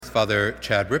Father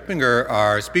Chad Ripperger,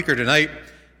 our speaker tonight,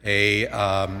 a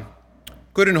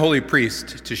good and holy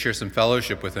priest, to share some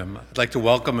fellowship with him. I'd like to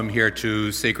welcome him here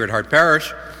to Sacred Heart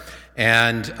Parish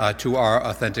and to our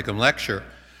Authenticum lecture.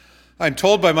 I'm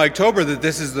told by Mike Tober that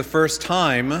this is the first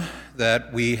time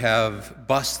that we have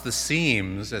bust the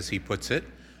seams, as he puts it,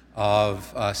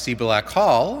 of Seabelac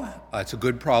Hall. It's a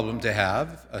good problem to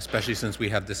have, especially since we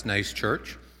have this nice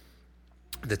church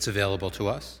that's available to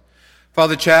us.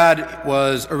 Father Chad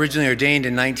was originally ordained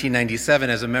in 1997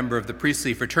 as a member of the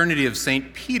priestly fraternity of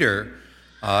St. Peter.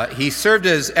 He served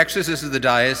as exorcist of the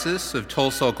Diocese of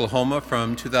Tulsa, Oklahoma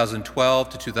from 2012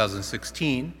 to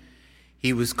 2016.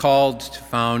 He was called to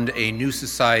found a new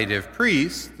society of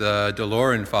priests, the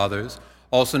Doloran Fathers,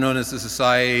 also known as the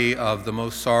Society of the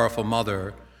Most Sorrowful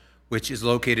Mother, which is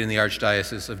located in the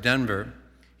Archdiocese of Denver.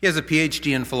 He has a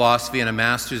PhD in philosophy and a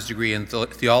master's degree in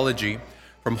theology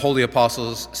from Holy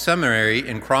Apostles Seminary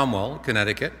in Cromwell,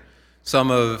 Connecticut.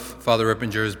 Some of Father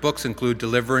Ripperger's books include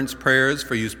Deliverance Prayers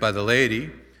for Use by the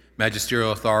Laity,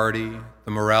 Magisterial Authority,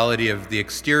 The Morality of the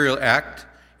Exterior Act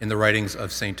in the Writings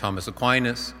of St. Thomas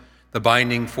Aquinas, The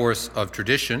Binding Force of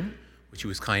Tradition, which he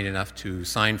was kind enough to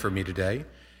sign for me today,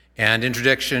 and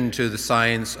Introduction to the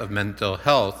Science of Mental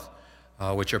Health,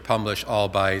 which are published all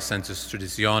by Sensus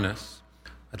Traditionis.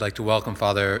 I'd like to welcome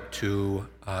Father to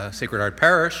Sacred Heart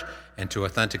Parish and to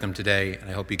Authenticum today, and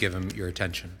I hope you give him your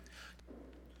attention.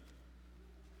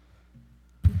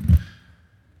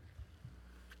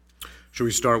 Shall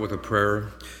we start with a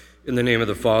prayer? In the name of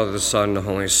the Father, the Son, and the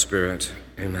Holy Spirit.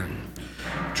 Amen.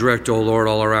 Direct, O Lord,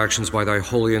 all our actions by thy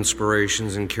holy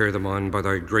inspirations, and carry them on by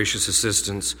thy gracious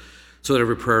assistance, so that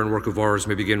every prayer and work of ours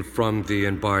may begin from thee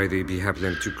and by thee, be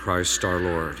happening through Christ our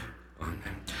Lord.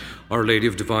 Amen. Our Lady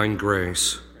of Divine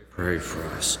Grace, pray for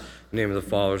us. In the name of the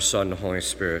Father, Son, and the Holy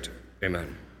Spirit.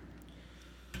 Amen.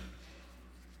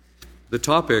 The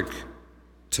topic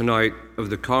tonight of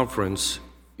the conference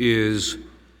is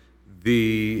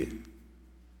the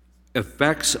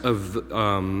effects of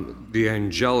the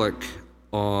angelic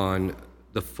on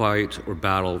the fight or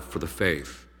battle for the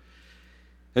faith.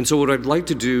 And so what I'd like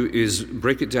to do is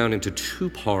break it down into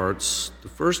two parts. The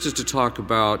first is to talk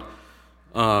about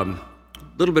a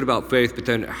little bit about faith, but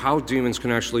then how demons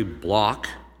can actually block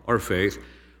our faith,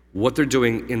 what they're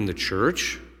doing in the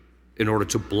church in order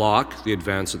to block the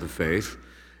advance of the faith,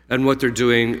 and what they're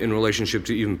doing in relationship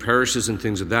to even parishes and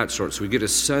things of that sort. So we get a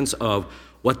sense of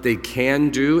what they can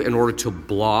do in order to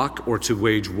block or to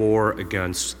wage war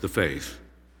against the faith.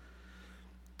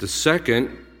 The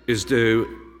second is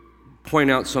to point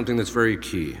out something that's very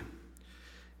key.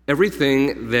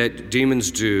 Everything that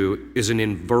demons do is an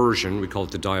inversion. We call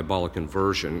it the diabolic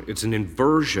inversion. It's an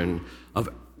inversion of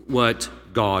what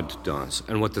God does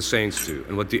and what the saints do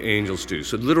and what the angels do.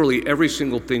 So literally every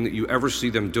single thing that you ever see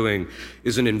them doing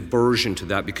is an inversion to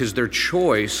that, because their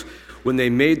choice, when they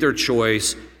made their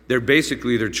choice, their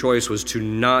choice was to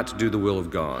not do the will of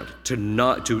God,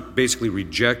 to basically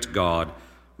reject God,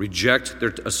 reject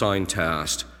their assigned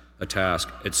task,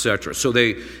 etc. So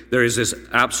there is this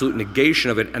absolute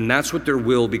negation of it, and that's what their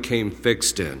will became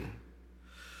fixed in.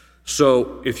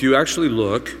 So if you actually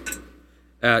look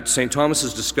at St.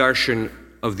 Thomas's discussion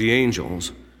of the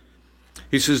angels,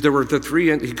 he says there were they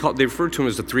referred to them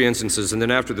as the three instances, and then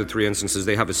after the three instances,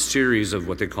 they have a series of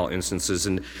what they call instances,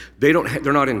 and they're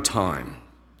not in time,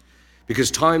 because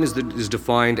time is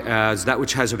defined as that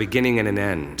which has a beginning and an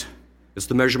end. It's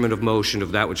the measurement of motion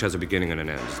of that which has a beginning and an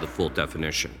end, is the full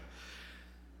definition.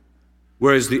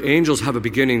 Whereas the angels have a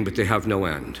beginning, but they have no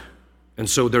end. And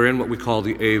so they're in what we call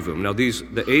the avum. Now the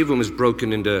avum is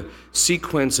broken into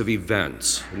sequence of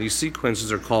events, and these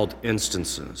sequences are called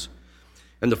instances.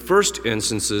 And in the first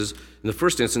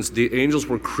instance, the angels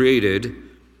were created,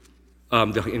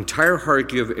 the entire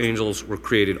hierarchy of angels were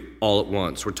created all at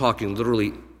once. We're talking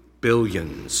literally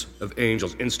billions of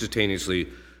angels instantaneously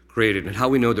created. And how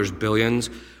we know there's billions?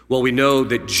 Well, we know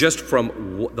that just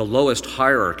from the lowest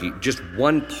hierarchy, just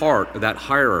one part of that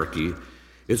hierarchy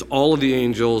is all of the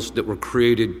angels that were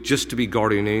created just to be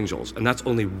guardian angels. And that's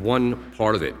only one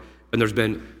part of it. And there's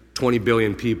been 20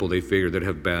 billion people, they figure, that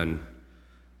have been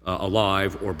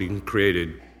alive or being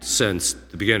created since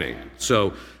the beginning.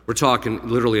 So we're talking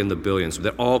literally in the billions.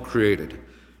 They're all created.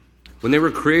 When they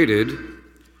were created,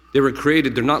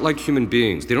 they're not like human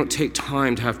beings. They don't take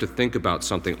time to have to think about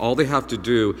something. All they have to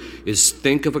do is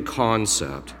think of a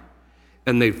concept,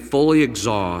 and they fully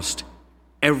exhaust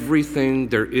everything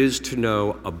there is to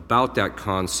know about that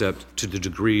concept to the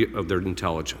degree of their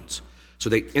intelligence.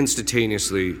 So they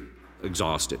instantaneously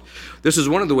exhaust it. This is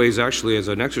one of the ways, actually, as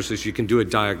an exorcist, you can do a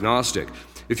diagnostic.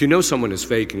 if you know someone is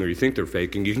faking or you think they're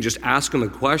faking, you can just ask them a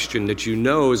question that you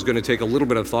know is going to take a little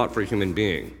bit of thought for a human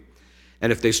being.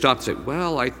 And if they stop and say,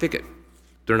 well, I think it,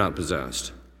 they're not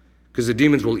possessed. Because the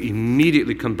demons will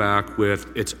immediately come back with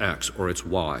it's X or it's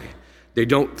Y. They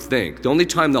don't think. The only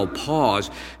time they'll pause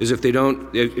is if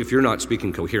you're not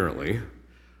speaking coherently,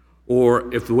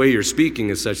 or if the way you're speaking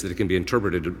is such that it can be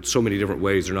interpreted in so many different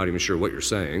ways they're not even sure what you're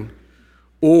saying,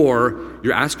 or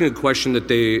you're asking a question that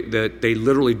they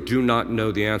literally do not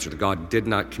know the answer, that God did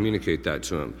not communicate that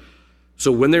to them.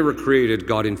 So when they were created,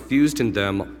 God infused in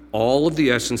them all of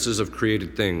the essences of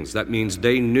created things. That means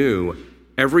they knew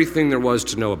everything there was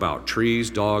to know about trees,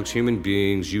 dogs, human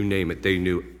beings, you name it. They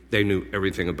knew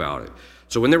everything about it.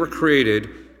 So when they were created,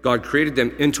 God created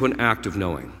them into an act of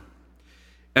knowing.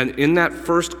 And in that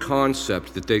first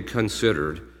concept that they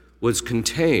considered was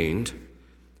contained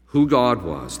who God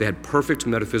was. They had perfect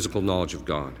metaphysical knowledge of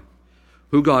God.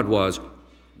 Who God was,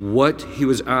 what he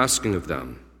was asking of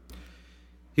them.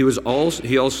 He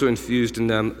also infused in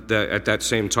them that at that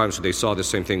same time, so they saw the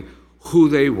same thing, who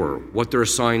they were, what their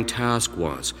assigned task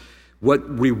was, what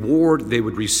reward they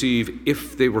would receive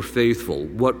if they were faithful,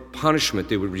 what punishment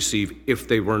they would receive if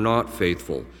they were not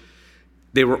faithful.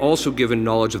 They were also given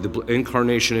knowledge of the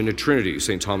incarnation in the Trinity,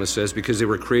 St. Thomas says, because they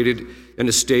were created in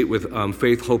a state with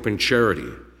faith, hope, and charity,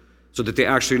 so that they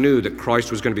actually knew that Christ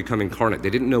was going to become incarnate. They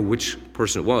didn't know which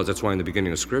person it was. That's why in the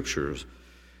beginning of Scriptures,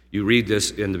 you read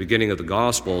this in the beginning of the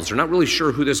Gospels, they're not really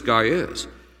sure who this guy is.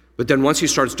 But then once he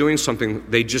starts doing something,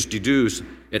 they just deduce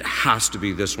it has to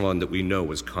be this one that we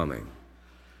know is coming.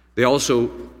 They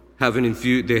also have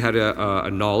a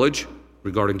knowledge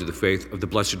regarding to the faith of the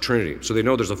Blessed Trinity. So they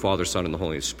know there's a Father, Son, and the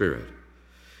Holy Spirit.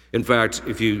 In fact,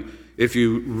 if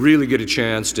you really get a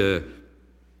chance to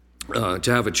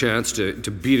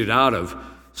beat it out of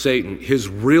Satan, his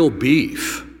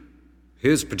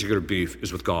particular beef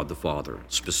is with God the Father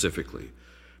specifically.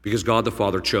 Because God the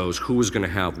Father chose who was going to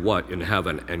have what in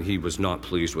heaven, and he was not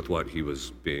pleased with what he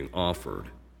was being offered.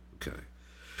 Okay.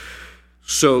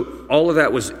 So all of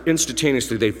that was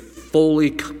instantaneously, they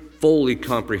fully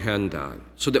comprehend that.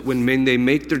 So that when they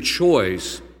make their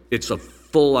choice, it's a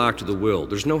full act of the will.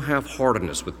 There's no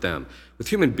half-heartedness with them. With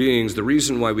human beings, the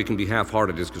reason why we can be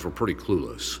half-hearted is because we're pretty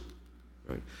clueless.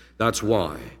 Right? That's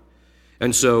why.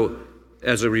 And so,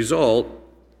 as a result,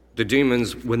 the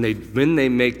demons, when they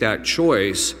make that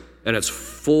choice, and it's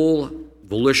full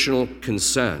volitional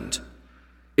consent,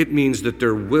 it means that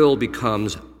their will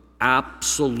becomes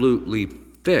absolutely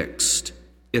fixed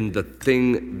in the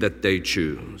thing that they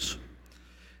choose.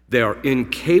 They are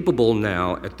incapable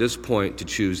now, at this point, to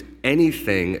choose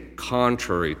anything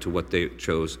contrary to what they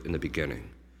chose in the beginning.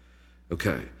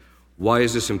 Okay, why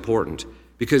is this important?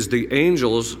 Because the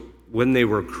angels, when they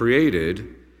were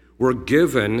created, were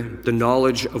given the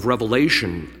knowledge of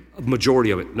revelation, a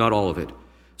majority of it, not all of it.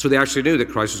 So they actually knew that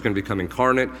Christ was going to become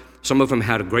incarnate. Some of them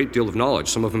had a great deal of knowledge.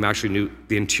 Some of them actually knew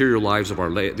the interior life of Our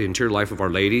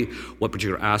Lady, what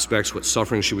particular aspects, what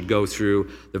suffering she would go through,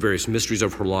 the various mysteries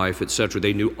of her life, etc.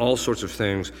 They knew all sorts of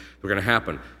things that were going to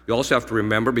happen. You also have to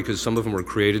remember, because some of them were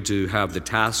created to have the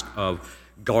task of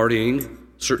guarding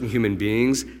certain human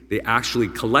beings, they actually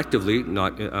collectively,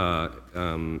 not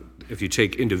if you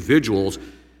take individuals,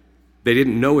 they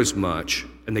didn't know as much,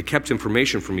 and they kept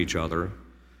information from each other,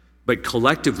 but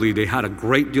collectively they had a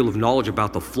great deal of knowledge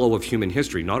about the flow of human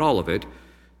history. Not all of it.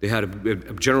 They had a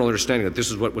general understanding that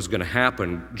this is what was going to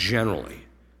happen generally.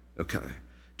 Okay.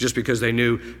 Just because they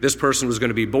knew this person was going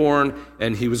to be born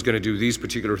and he was going to do these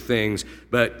particular things,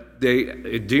 but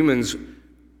demons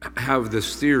have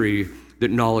this theory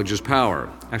that knowledge is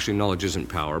power. Actually, knowledge isn't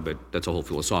power, but that's a whole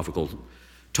philosophical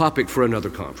topic for another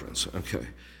conference. Okay.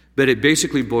 But it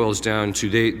basically boils down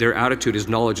to their attitude is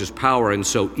knowledge is power, and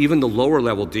so even the lower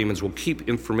level demons will keep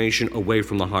information away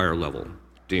from the higher level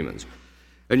demons.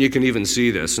 And you can even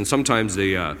see this, and sometimes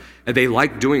they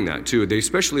like doing that too. They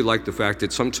especially like the fact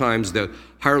that sometimes the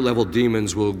higher level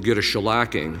demons will get a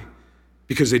shellacking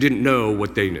because they didn't know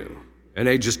what they knew. And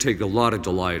they just take a lot of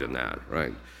delight in that,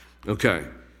 right? Okay.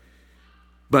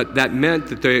 But that meant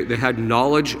that they had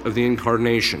knowledge of the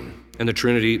incarnation and the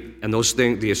Trinity, and those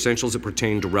things, the essentials that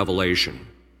pertain to revelation.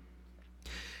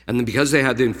 And then because they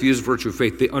had the infused virtue of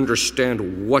faith, they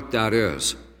understand what that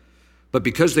is. But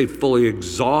because they fully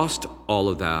exhaust all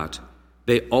of that,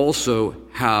 they also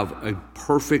have a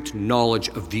perfect knowledge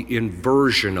of the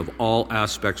inversion of all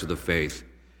aspects of the faith.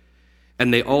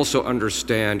 And they also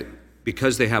understand,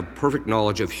 because they have perfect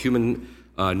knowledge of human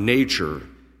nature,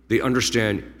 they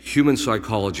understand human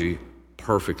psychology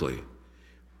perfectly.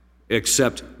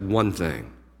 Except one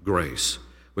thing, grace.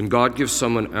 When God gives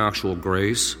someone actual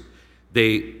grace,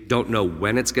 they don't know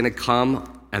when it's going to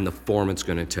come and the form it's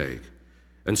going to take.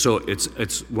 And so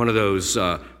it's one of those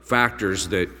factors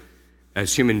that,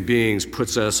 as human beings,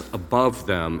 puts us above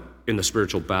them in the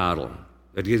spiritual battle.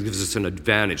 That gives us an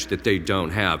advantage that they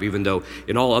don't have, even though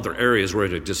in all other areas we're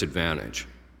at a disadvantage.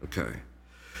 Okay.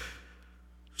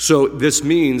 So this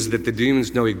means that the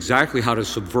demons know exactly how to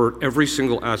subvert every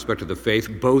single aspect of the faith,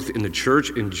 both in the church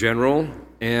in general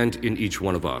and in each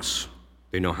one of us.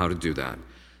 They know how to do that.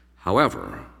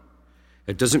 However,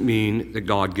 it doesn't mean that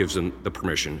God gives them the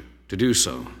permission to do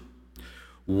so.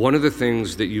 One of the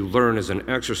things that you learn as an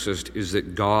exorcist is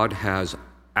that God has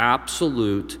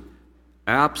absolute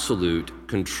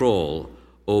control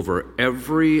over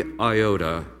every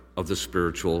iota of the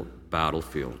spiritual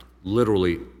battlefield.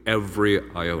 Literally every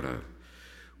iota.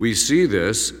 We see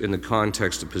this in the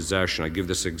context of possession. I give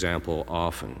this example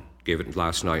often. Gave it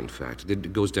last night, in fact.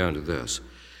 It goes down to this.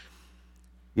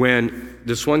 When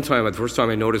this one time, the first time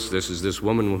I noticed this, is this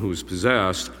woman who was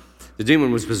possessed, the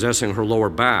demon was possessing her lower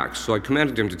back. So I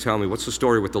commanded him to tell me, what's the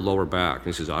story with the lower back? And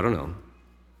he says, I don't know.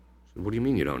 I said, what do you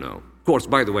mean you don't know? Of course,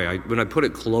 by the way, when I put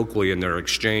it colloquially in their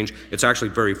exchange, it's actually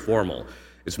very formal.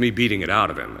 It's me beating it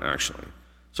out of him, actually.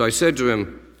 So I said to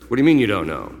him, what do you mean you don't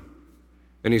know?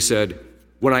 And he said,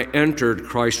 when I entered,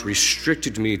 Christ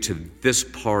restricted me to this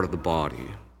part of the body.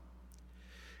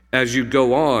 As you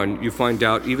go on, you find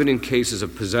out, even in cases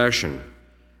of possession,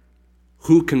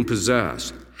 who can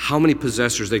possess, how many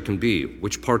possessors they can be,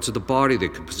 which parts of the body they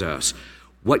can possess,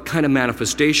 what kind of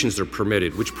manifestations are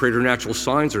permitted, which preternatural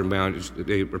signs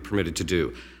they are permitted to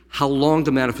do, how long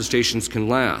the manifestations can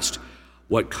last,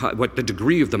 what the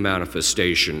degree of the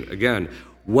manifestation, again,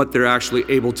 what they're actually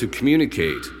able to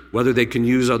communicate, whether they can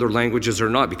use other languages or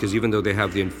not, because even though they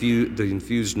have the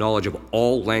infused knowledge of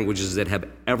all languages that have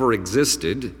ever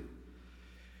existed,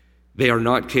 they are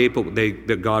not capable,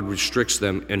 that God restricts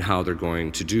them in how they're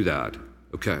going to do that.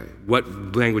 Okay,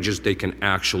 what languages they can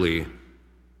actually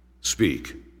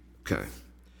speak. Okay.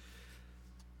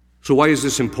 So why is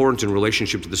this important in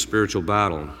relationship to the spiritual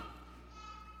battle?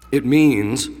 It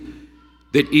means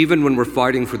that even when we're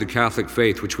fighting for the Catholic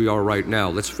faith, which we are right now,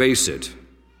 let's face it,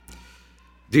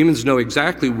 demons know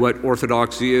exactly what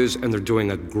orthodoxy is, and they're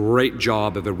doing a great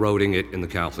job of eroding it in the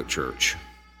Catholic Church.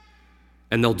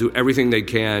 And they'll do everything they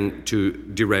can to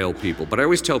derail people. But I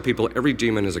always tell people, every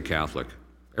demon is a Catholic.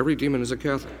 Every demon is a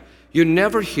Catholic. You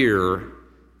never hear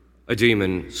a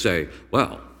demon say,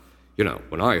 well,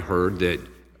 when I heard that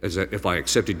if I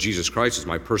accepted Jesus Christ as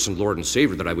my personal Lord and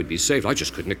Savior, that I would be saved, I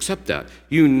just couldn't accept that.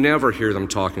 You never hear them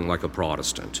talking like a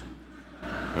Protestant.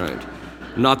 All right?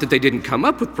 Not that they didn't come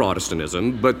up with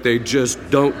Protestantism, but they just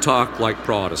don't talk like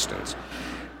Protestants.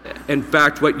 In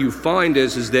fact, what you find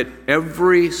is that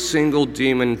every single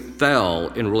demon fell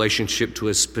in relationship to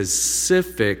a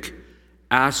specific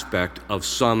aspect of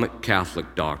some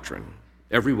Catholic doctrine.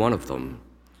 Every one of them.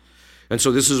 And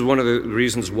so this is one of the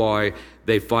reasons why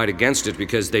they fight against it,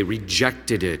 because they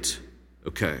rejected it.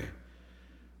 Okay.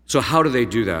 So how do they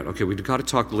do that? Okay, we've got to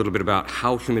talk a little bit about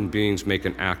how human beings make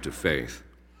an act of faith.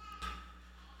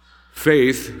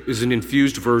 Faith is an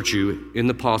infused virtue in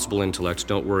the possible intellect.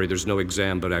 Don't worry, there's no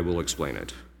exam, but I will explain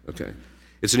it. Okay.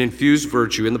 It's an infused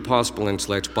virtue in the possible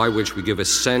intellect by which we give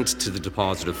assent to the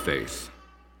deposit of faith.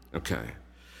 Okay.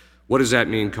 What does that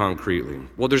mean concretely?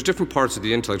 Well, there's different parts of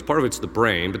the intellect. Part of it's the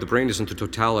brain, but the brain isn't the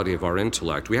totality of our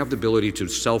intellect. We have the ability to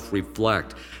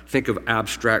self-reflect, think of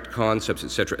abstract concepts,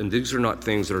 etc., and these are not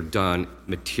things that are done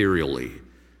materially.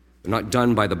 They're not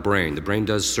done by the brain. The brain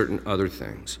does certain other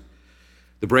things.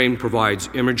 The brain provides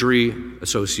imagery,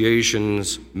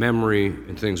 associations, memory,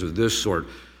 and things of this sort,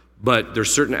 but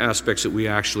there's certain aspects that we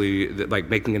actually, like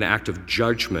making an act of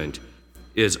judgment,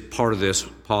 is part of this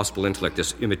possible intellect,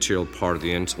 this immaterial part of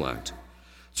the intellect.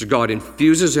 So God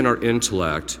infuses in our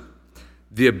intellect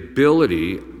the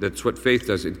ability, that's what faith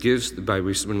does, it gives,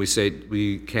 when we say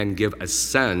we can give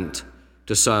assent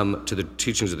to the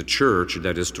teachings of the church,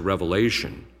 that is to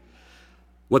revelation.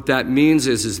 What that means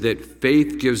is that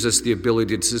faith gives us the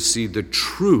ability to see the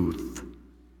truth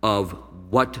of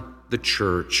what the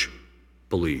church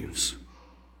believes.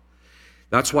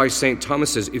 That's why St.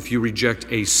 Thomas says, if you reject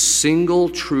a single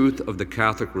truth of the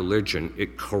Catholic religion,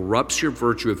 it corrupts your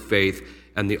virtue of faith,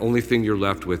 and the only thing you're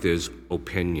left with is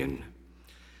opinion.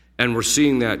 And we're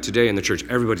seeing that today in the church.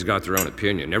 Everybody's got their own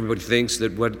opinion. Everybody thinks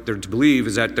that what they're to believe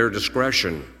is at their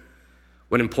discretion,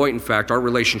 when in point, in fact, our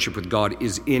relationship with God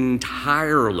is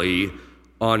entirely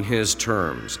on His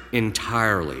terms.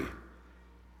 Entirely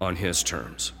on His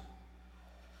terms.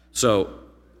 So,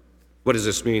 what does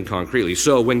this mean concretely?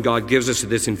 So when God gives us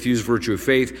this infused virtue of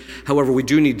faith, however, we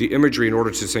do need the imagery in order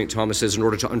to, St. Thomas says, in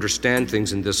order to understand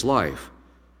things in this life.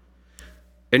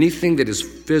 anything that is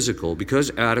physical,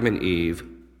 because Adam and Eve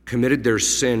committed their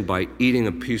sin by eating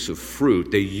a piece of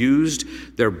fruit, they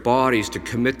used their bodies to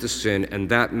commit the sin, and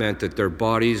that meant that their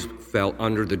bodies fell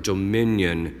under the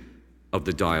dominion of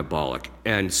the diabolic.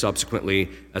 And subsequently,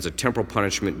 as a temporal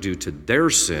punishment due to their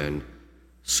sin,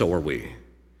 so are we.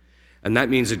 And that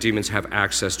means that demons have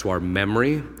access to our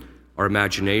memory, our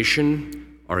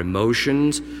imagination, our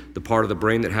emotions, the part of the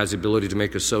brain that has the ability to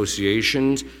make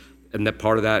associations, and that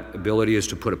part of that ability is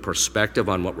to put a perspective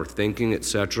on what we're thinking,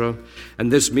 etc.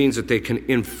 And this means that they can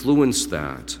influence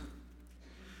that.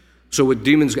 So what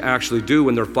demons actually do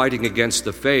when they're fighting against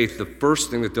the faith, the first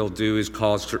thing that they'll do is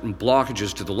cause certain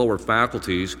blockages to the lower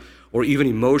faculties, or even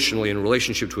emotionally in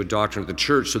relationship to a doctrine of the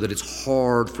church, so that it's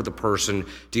hard for the person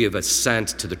to give assent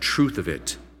to the truth of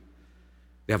it.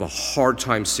 They have a hard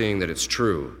time seeing that it's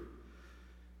true.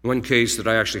 One case that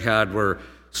I actually had where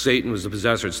Satan was the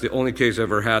possessor, it's the only case I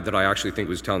ever had that I actually think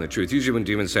was telling the truth. Usually when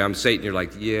demons say, I'm Satan, you're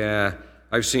like, yeah,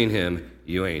 I've seen him,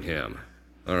 you ain't him.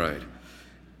 All right.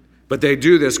 But they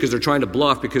do this because they're trying to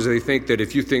bluff, because they think that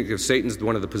if you think if Satan's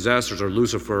one of the possessors, or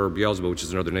Lucifer, or Beelzebub, which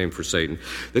is another name for Satan,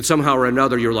 that somehow or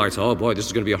another you're like, oh boy, this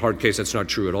is going to be a hard case. That's not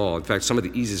true at all. In fact, some of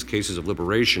the easiest cases of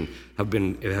liberation have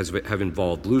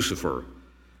involved Lucifer.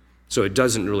 So it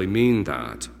doesn't really mean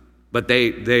that. But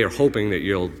they are hoping that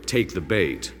you'll take the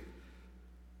bait.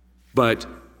 But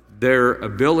their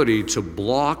ability to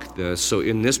block this, so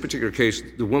in this particular case,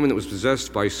 the woman that was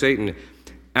possessed by Satan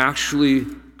actually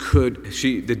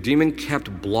the demon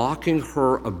kept blocking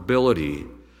her ability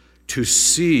to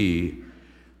see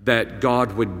that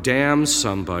God would damn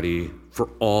somebody for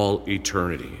all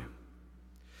eternity.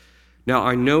 Now,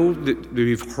 I know that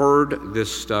we've heard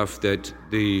this stuff that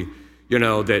it's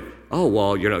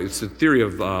the theory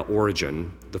of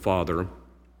Origen, the father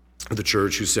of the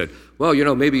church, who said,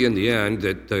 well, maybe in the end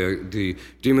that the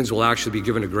demons will actually be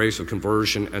given a grace of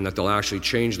conversion, and that they'll actually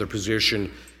change their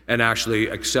position and actually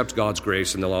accept God's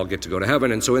grace, and they'll all get to go to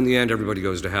heaven. And so in the end, everybody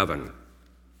goes to heaven.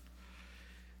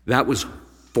 That was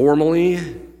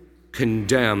formally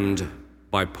condemned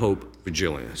by Pope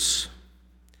Vigilius.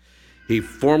 He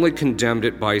formally condemned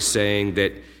it by saying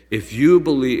that if you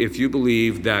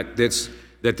believe that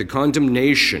the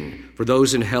condemnation for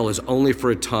those in hell is only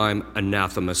for a time,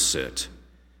 anathema sit.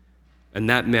 And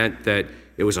that meant that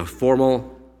it was a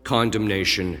formal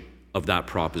condemnation of that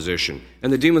proposition.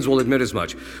 And the demons will admit as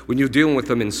much. When you're dealing with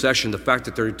them in session, the fact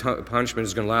that their punishment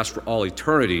is going to last for all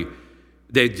eternity,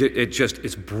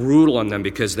 it's brutal on them,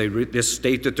 because this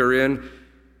state that they're in,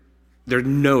 they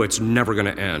know it's never going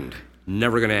to end.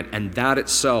 Never going to end. And that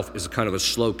itself is kind of a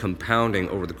slow compounding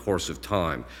over the course of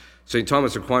time. St.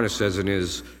 Thomas Aquinas says in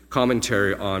his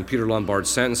commentary on Peter Lombard's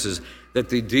sentences that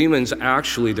the demons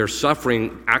actually, their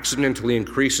suffering accidentally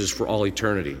increases for all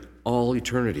eternity. All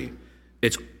eternity.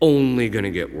 It's only going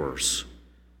to get worse.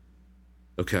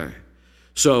 Okay.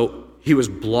 So he was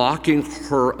blocking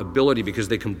her ability, because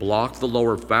they can block the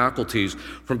lower faculties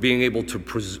from being able to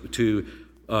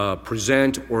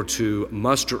present or to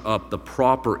muster up the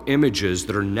proper images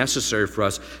that are necessary for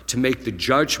us to make the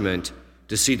judgment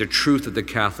to see the truth of the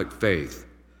Catholic faith.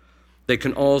 They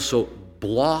can also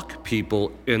block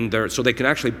people so they can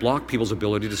actually block people's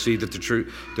ability to see that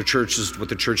what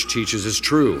the church teaches is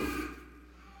true.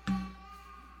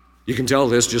 You can tell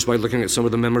this just by looking at some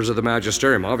of the members of the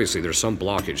magisterium. Obviously, there's some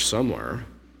blockage somewhere.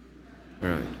 All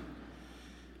right.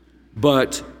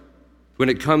 But when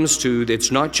it comes to,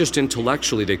 it's not just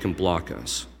intellectually they can block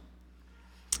us.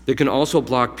 They can also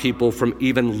block people from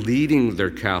even leading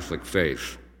their Catholic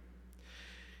faith.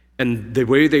 And the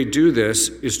way they do this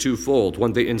is twofold.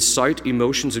 One, they incite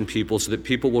emotions in people so that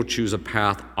people will choose a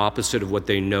path opposite of what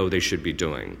they know they should be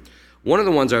doing. One of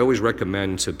the ones I always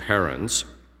recommend to parents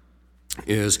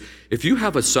is, if you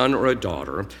have a son or a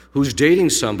daughter who's dating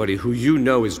somebody who you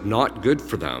know is not good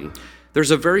for them,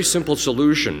 there's a very simple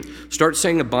solution. Start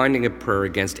saying a binding of prayer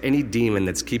against any demon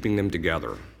that's keeping them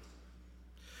together.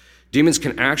 Demons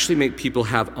can actually make people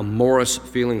have amorous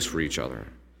feelings for each other.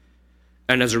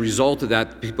 And as a result of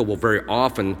that, people will very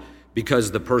often,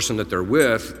 because the person that they're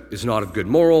with is not of good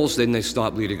morals, then they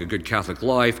stop leading a good Catholic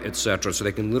life, etc. So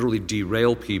they can literally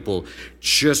derail people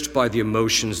just by the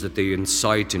emotions that they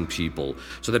incite in people,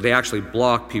 so that they actually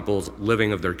block people's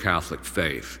living of their Catholic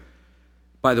faith.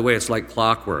 By the way, it's like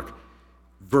clockwork.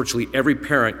 Virtually every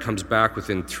parent comes back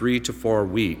within 3 to 4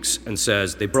 weeks and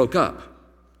says they broke up.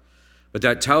 But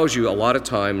that tells you a lot of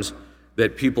times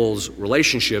that people's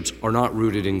relationships are not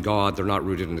rooted in God, they're not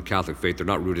rooted in the Catholic faith, they're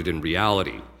not rooted in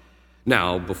reality.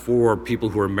 Now, before people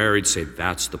who are married say,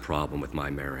 that's the problem with my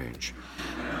marriage.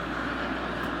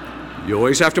 You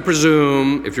always have to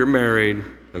presume, if you're married,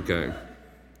 okay,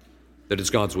 that it's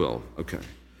God's will, okay.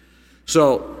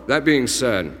 So, that being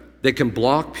said, they can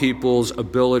block people's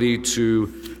ability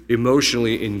to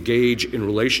emotionally engage in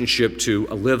relationship to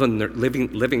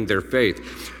living their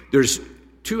faith. There's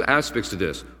two aspects to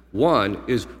this. One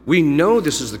is we know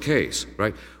this is the case,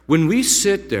 right? When we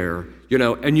sit there,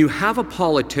 and you have a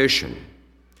politician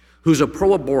who's a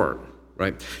pro-abort,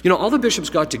 right? All the bishops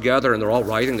got together and they're all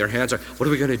writing their hands. What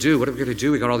are we going to do? What are we going to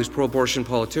do? We got all these pro-abortion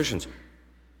politicians.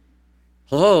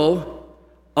 Hello?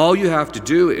 All you have to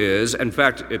do is, in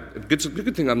fact, it's a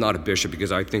good thing I'm not a bishop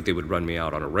because I think they would run me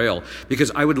out on a rail, because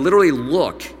I would literally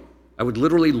look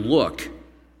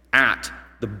at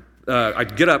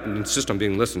I'd get up and insist on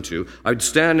being listened to. I'd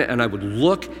stand and I would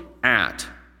look at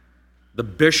the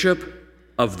bishop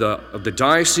of the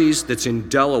diocese that's in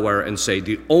Delaware and say,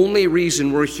 the only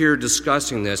reason we're here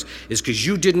discussing this is because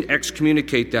you didn't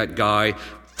excommunicate that guy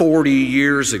 40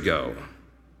 years ago.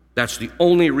 That's the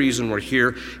only reason we're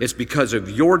here. It's because of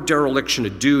your dereliction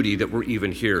of duty that we're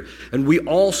even here. And we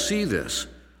all see this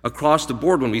across the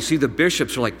board. When we see the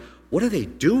bishops are like, what are they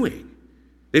doing?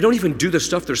 They don't even do the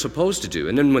stuff they're supposed to do.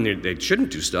 And then when they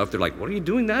shouldn't do stuff, they're like, what are you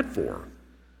doing that for?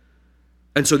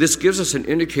 And so this gives us an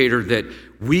indicator that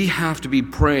we have to be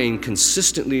praying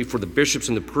consistently for the bishops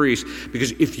and the priests,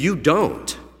 because if you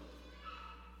don't,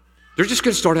 they're just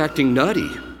going to start acting nutty.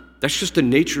 That's just the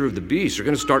nature of the beast. They're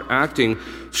going to start acting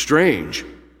strange.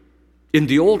 In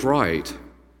the old rite,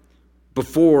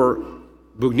 before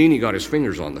Bugnini got his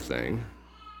fingers on the thing,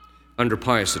 under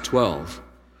Pius XII,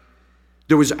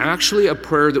 there was actually a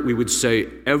prayer that we would say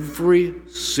every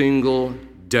single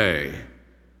day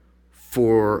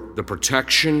for the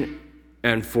protection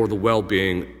and for the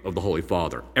well-being of the Holy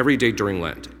Father. Every day during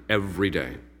Lent, every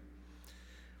day.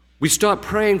 We stop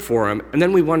praying for him, and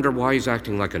then we wonder why he's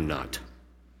acting like a nut.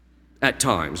 At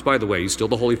times, by the way, he's still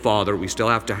the Holy Father. We still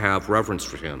have to have reverence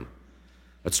for him.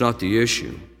 That's not the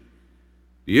issue.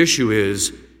 The issue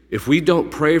is, if we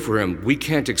don't pray for him, we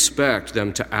can't expect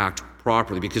them to act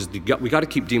properly, because we got to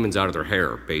keep demons out of their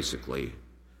hair, basically.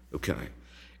 Okay.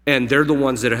 And they're the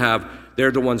ones that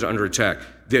are under attack.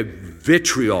 The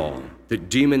vitriol that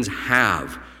demons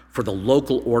have for the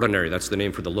local ordinary, that's the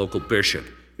name for the local bishop,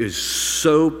 is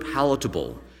so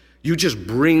palatable. You just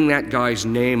bring that guy's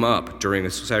name up during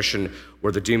a session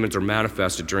where the demons are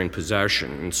manifested during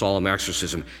possession and solemn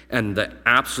exorcism, and the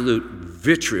absolute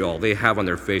vitriol they have on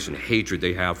their face and hatred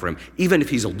they have for him, even if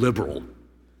he's a liberal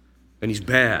and he's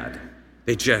bad,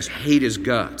 they just hate his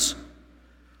guts.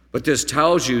 But this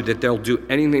tells you that they'll do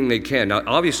anything they can. Now,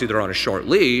 obviously, they're on a short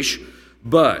leash,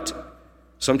 but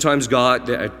sometimes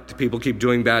people keep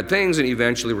doing bad things, and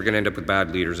eventually we're going to end up with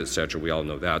bad leaders, etc. We all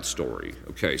know that story.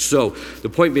 Okay, so the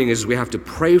point being is we have to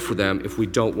pray for them if we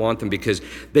don't want them, because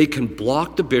they can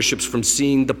block the bishops from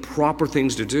seeing the proper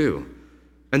things to do.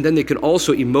 And then they can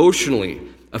also emotionally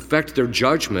affect their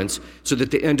judgments so that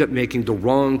they end up making the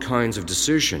wrong kinds of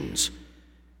decisions.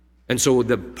 And so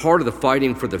the part of the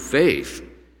fighting for the faith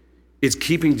is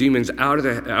keeping demons out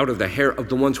of the hair of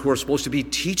the ones who are supposed to be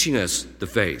teaching us the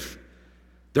faith.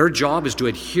 Their job is to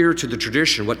adhere to the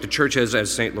tradition, what the church has,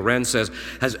 as St. Lorenz says,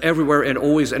 has everywhere and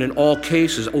always and in all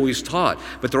cases always taught,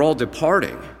 but they're all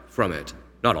departing from it.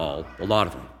 Not all, a lot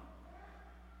of them.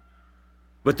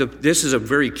 But this is a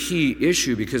very key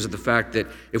issue because of the fact that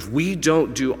if we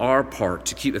don't do our part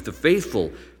to keep, if the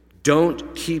faithful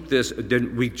don't keep this,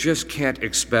 then we just can't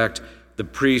expect the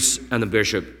priests and the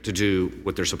bishop to do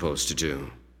what they're supposed to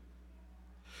do.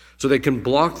 So they can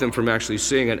block them from actually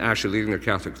seeing and actually leading their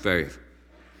Catholic faith.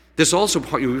 This also,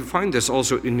 you find this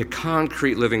also in the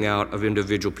concrete living out of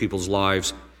individual people's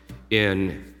lives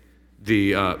in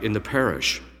the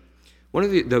parish. One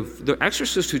of the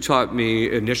exorcist who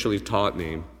initially taught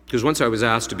me, because once I was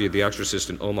asked to be the exorcist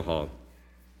in Omaha,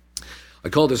 I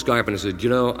called this guy up and I said,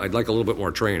 I'd like a little bit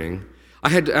more training. I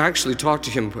had actually talked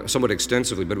to him somewhat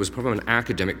extensively, but it was from an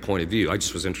academic point of view. I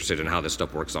just was interested in how this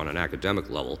stuff works on an academic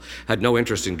level. Had no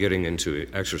interest in getting into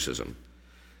exorcism.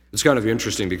 It's kind of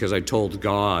interesting because I told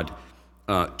God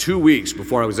 2 weeks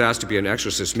before I was asked to be an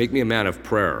exorcist, make me a man of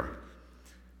prayer.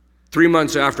 3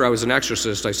 months after I was an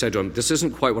exorcist, I said to him, this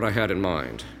isn't quite what I had in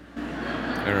mind.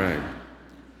 All right.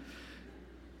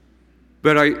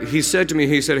 But he said to me,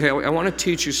 hey, I want to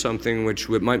teach you something which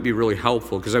might be really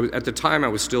helpful, because at the time I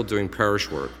was still doing parish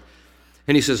work.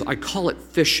 And he says, I call it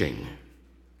fishing.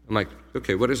 I'm like,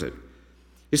 okay, what is it?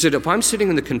 He said, if I'm sitting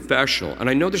in the confessional, and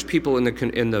I know there's people in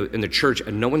the church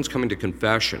and no one's coming to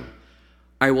confession,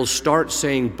 I will start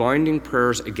saying binding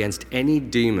prayers against any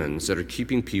demons that are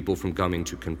keeping people from coming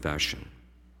to confession.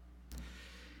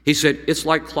 He said, it's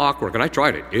like clockwork, and I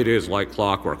tried it. It is like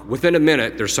clockwork. Within a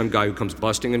minute, there's some guy who comes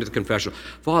busting into the confessional.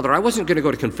 Father, I wasn't going to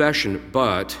go to confession,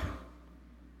 but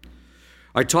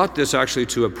I taught this actually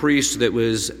to a priest that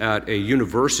was at a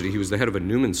university. He was the head of a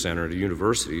Newman Center at a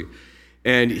university.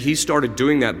 And he started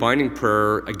doing that binding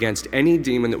prayer against any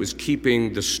demon that was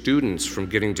keeping the students from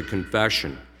getting to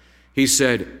confession. He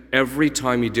said every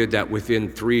time he did that,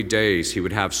 within 3 days, he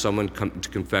would have someone come to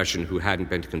confession who hadn't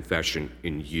been to confession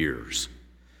in years.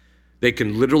 They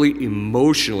can literally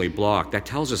emotionally block. That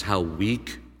tells us how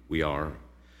weak we are.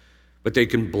 But they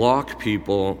can block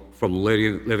people from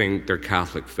living their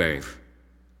Catholic faith.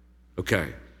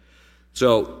 Okay,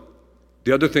 so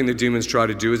the other thing that demons try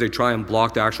to do is they try and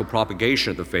block the actual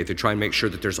propagation of the faith. They try and make sure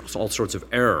that there's all sorts of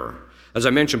error. As I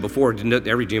mentioned before,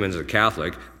 every demon is a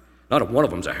Catholic. Not one of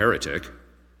them's a heretic.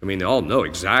 I mean, they all know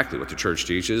exactly what the church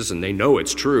teaches, and they know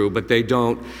it's true, but they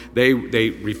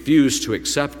refuse to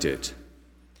accept it.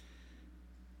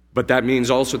 But that means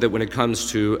also that when it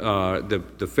comes to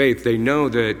the faith, they know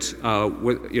that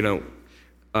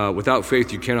without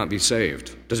faith you cannot be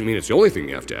saved. Doesn't mean it's the only thing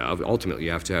you have to have. Ultimately,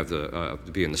 you have to have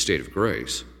to be in the state of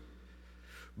grace.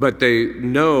 But they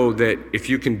know that if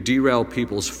you can derail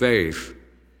people's faith,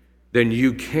 then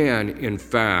you can, in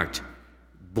fact,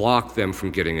 block them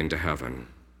from getting into heaven.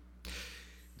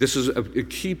 This is a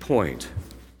key point.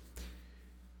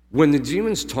 When the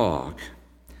demons talk,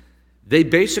 they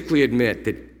basically admit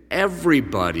that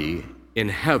everybody in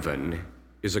heaven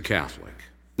is a Catholic.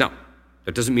 Now,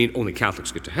 that doesn't mean only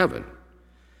Catholics get to heaven.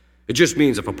 It just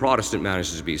means if a Protestant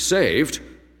manages to be saved,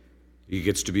 he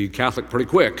gets to be Catholic pretty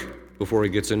quick before he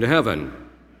gets into heaven.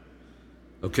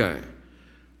 Okay.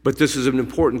 But this is an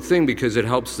important thing because it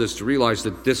helps us to realize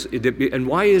that and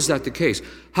why is that the case?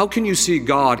 How can you see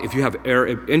God if you have error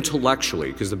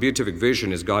intellectually? Because the beatific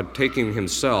vision is God taking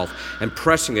himself and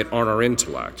pressing it on our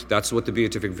intellect. That's what the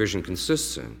beatific vision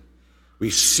consists in.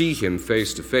 We see him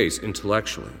face to face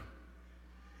intellectually.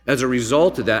 As a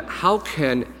result of that, how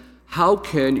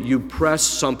can you press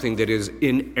something that is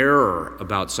in error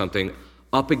about something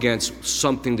up against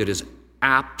something that is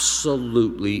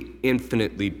absolutely,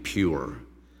 infinitely pure?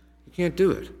 You can't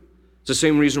do it. It's the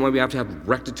same reason why we have to have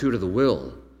rectitude of the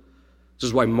will. This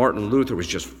is why Martin Luther was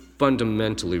just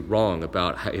fundamentally wrong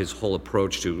about his whole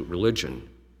approach to religion.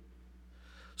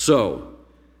 So,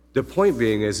 the point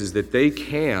being is that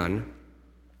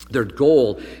their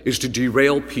goal is to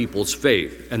derail people's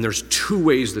faith, and there's two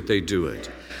ways that they do it.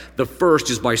 The first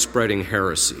is by spreading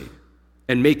heresy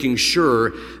and making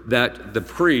sure that the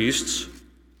priests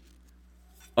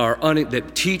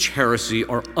that teach heresy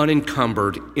are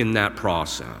unencumbered in that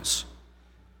process.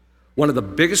 One of the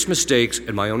biggest mistakes,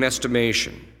 in my own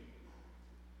estimation,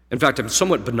 in fact, I'm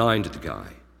somewhat benign to the guy,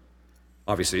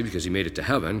 obviously because he made it to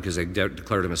heaven because they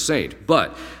declared him a saint,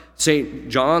 but St.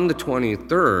 John the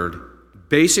 23rd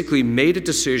basically made a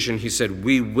decision. He said,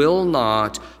 we will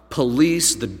not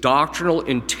police the doctrinal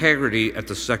integrity at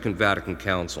the Second Vatican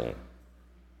Council.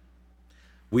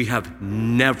 We have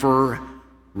never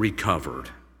recovered.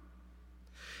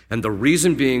 And the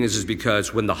reason being is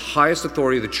because when the highest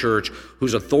authority of the church,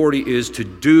 whose authority is to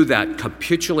do that,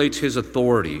 capitulates his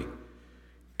authority,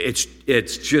 it's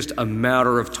just a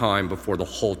matter of time before the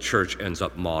whole church ends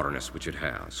up modernist, which it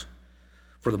has,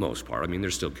 for the most part. I mean,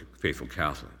 there's still faithful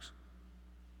Catholics.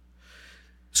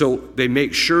 So they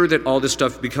make sure that all this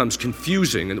stuff becomes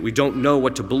confusing and that we don't know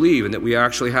what to believe and that we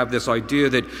actually have this idea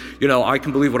that, I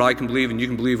can believe what I can believe and you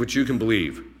can believe what you can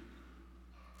believe.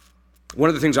 One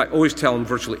of the things I always tell in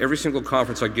virtually every single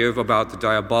conference I give about the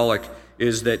diabolic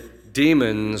is that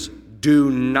demons do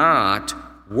not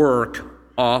work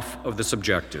off of the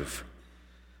subjective.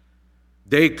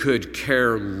 They could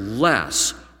care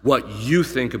less what you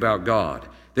think about God.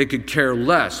 They could care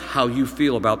less how you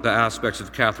feel about the aspects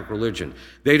of Catholic religion.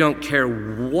 They don't care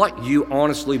what you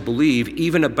honestly believe,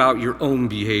 even about your own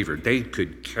behavior. They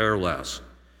could care less.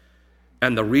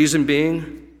 And the reason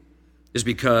being is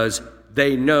because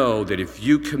they know that if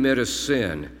you commit a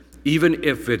sin, even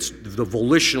if it's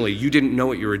volitionally, you didn't know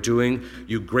what you were doing,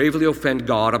 you gravely offend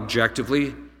God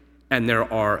objectively, and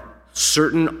there are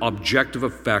certain objective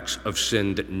effects of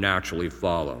sin that naturally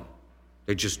follow.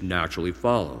 They just naturally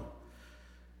follow.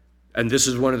 And this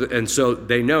is and so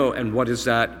they know, and what is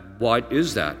that? What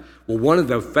is that? Well, one of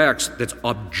the effects that's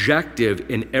objective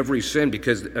in every sin,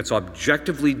 because it's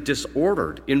objectively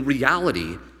disordered. In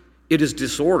reality, it is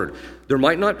disordered. There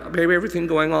might not be everything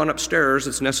going on upstairs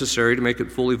that's necessary to make it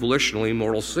fully volitionally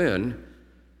mortal sin,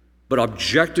 but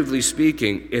objectively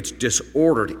speaking, it's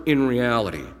disordered in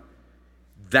reality.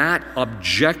 That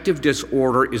objective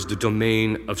disorder is the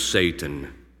domain of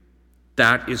Satan.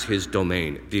 That is his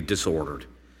domain, the disordered.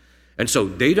 And so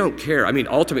they don't care. I mean,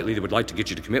 ultimately, they would like to get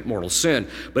you to commit mortal sin,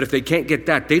 but if they can't get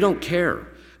that, they don't care.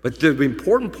 But the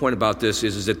important point about this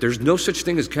is that there's no such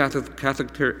thing as Catholic,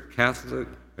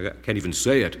 I can't even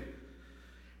say it,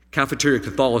 cafeteria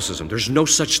Catholicism. There's no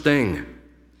such thing.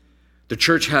 The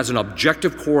church has an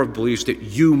objective core of beliefs that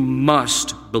you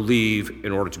must believe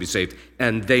in order to be saved,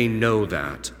 and they know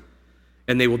that.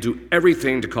 And they will do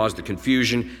everything to cause the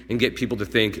confusion and get people to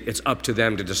think it's up to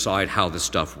them to decide how this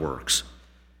stuff works.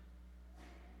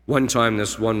 One time,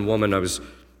 this one woman, I was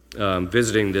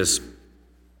visiting this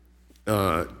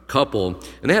couple,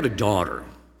 and they had a daughter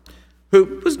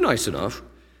who was nice enough,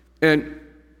 and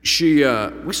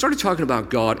we started talking about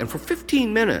God, and for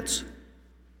 15 minutes,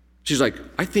 she's like,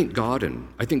 I think God, and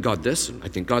I think God this, and I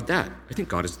think God that. I think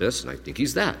God is this, and I think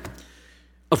he's that.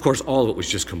 Of course, all of it was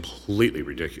just completely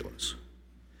ridiculous.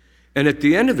 And at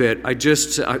the end of it, I'm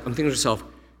thinking to myself,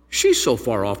 she's so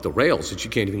far off the rails that you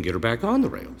can't even get her back on the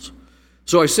rails.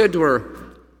 So I said to her,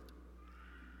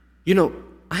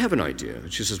 I have an idea.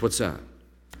 And she says, what's that?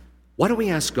 Why don't we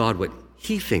ask God what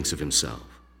he thinks of himself?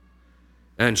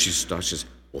 And she says,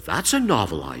 well, that's a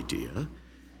novel idea.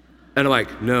 And I'm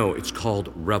like, no, it's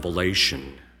called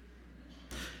revelation.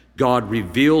 God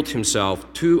revealed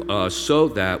himself to us so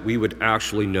that we would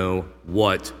actually know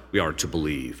what we are to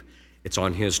believe. It's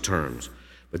on his terms.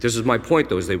 But this is my point,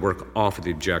 though, is they work off of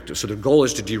the objective. So the goal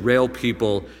is to derail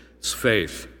people's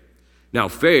faith. Now,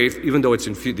 faith, even though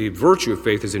the virtue of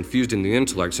faith is infused in the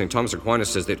intellect, St. Thomas Aquinas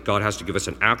says that God has to give us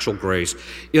an actual grace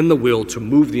in the will to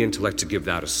move the intellect to give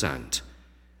that assent.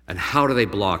 And how do they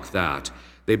block that?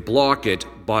 They block it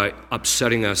by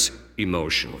upsetting us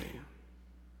emotionally.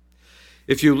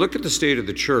 If you look at the state of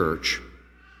the church,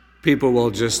 people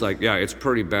will just it's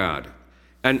pretty bad.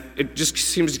 And it just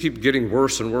seems to keep getting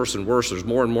worse and worse and worse. There's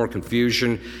more and more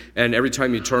confusion, and every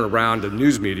time you turn around, the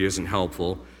news media isn't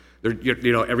helpful.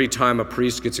 Every time a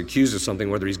priest gets accused of something,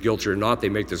 whether he's guilty or not, they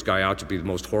make this guy out to be the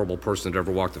most horrible person that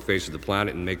ever walked the face of the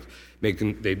planet, and they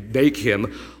make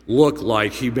him look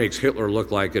like he makes Hitler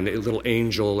look like a little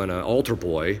angel and an altar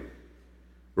boy,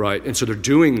 right? And so they're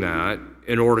doing that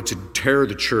in order to tear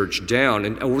the church down.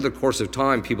 And over the course of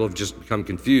time, people have just become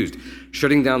confused.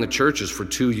 Shutting down the churches for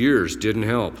 2 years didn't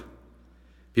help.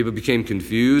 People became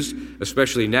confused,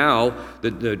 especially now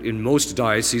that in most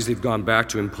dioceses, they've gone back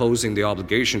to imposing the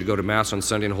obligation to go to Mass on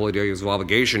Sunday and holy days of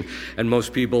obligation, and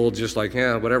most people just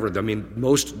whatever. I mean,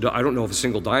 I don't know of a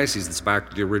single diocese that's back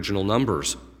to the original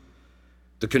numbers.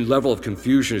 The level of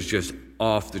confusion is just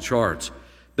off the charts.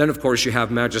 Then, of course, you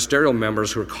have magisterial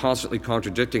members who are constantly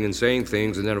contradicting and saying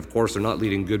things, and then, of course, they're not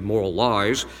leading good moral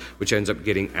lives, which ends up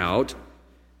getting out.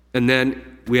 And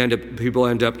then people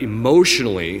end up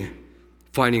emotionally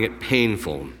finding it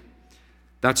painful.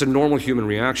 That's a normal human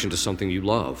reaction to something you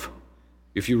love.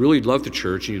 If you really love the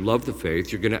church and you love the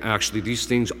faith, you're going to these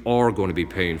things are going to be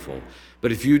painful.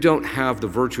 But if you don't have the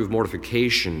virtue of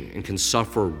mortification and can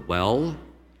suffer well,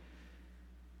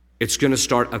 it's going to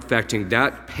start affecting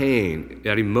that pain.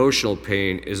 That emotional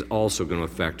pain is also going to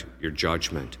affect your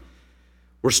judgment.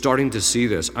 We're starting to see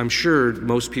this. I'm sure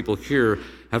most people here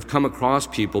have come across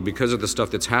people, because of the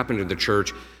stuff that's happened in the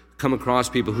church, come across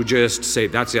people who just say,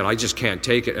 that's it, I just can't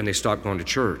take it, and they stop going to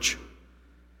church.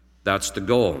 That's the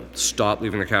goal. Stop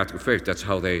leaving the Catholic faith. That's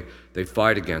how they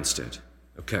fight against it.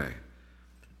 Okay.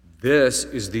 This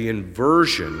is the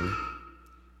inversion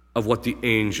of what the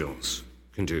angels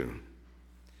can do.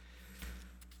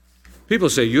 People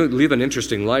say, you live an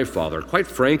interesting life, Father. Quite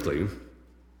frankly,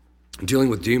 dealing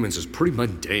with demons is pretty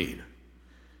mundane.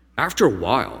 After a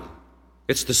while,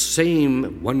 it's the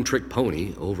same one-trick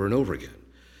pony over and over again.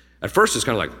 At first, it's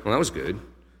kind of like, well, that was good.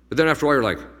 But then after a while, you're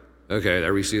like, okay,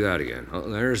 there we see that again. Oh,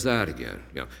 there's that again.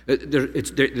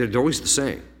 They're always the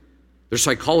same. Their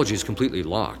psychology is completely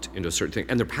locked into a certain thing,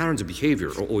 and their patterns of behavior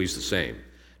are always the same.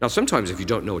 Now, sometimes if you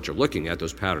don't know what you're looking at,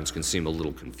 those patterns can seem a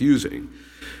little confusing.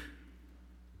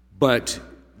 But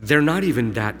they're not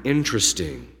even that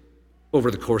interesting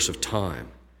over the course of time.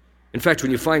 In fact,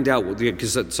 when you find out,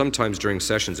 because sometimes during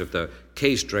sessions, if the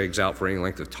case drags out for any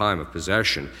length of time of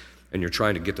possession, and you're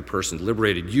trying to get the person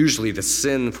liberated, usually the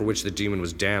sin for which the demon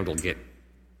was damned will get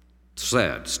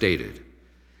stated.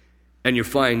 And you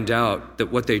find out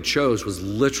that what they chose was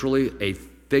literally a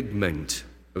figment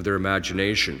of their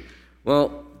imagination.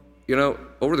 Well,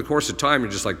 over the course of time,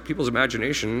 you're just like, people's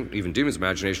imagination, even demons'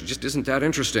 imagination, just isn't that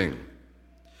interesting.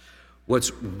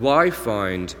 What I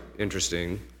find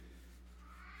interesting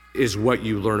is what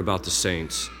you learn about the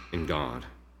saints in God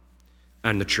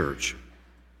and the church.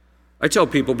 I tell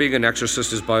people being an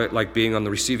exorcist is like being on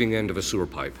the receiving end of a sewer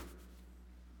pipe.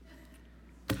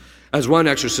 As one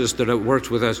exorcist that worked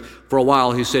with us for a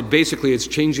while, he said, basically it's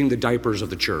changing the diapers of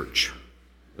the church.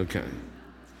 Okay.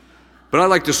 But I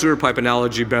like the sewer pipe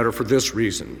analogy better for this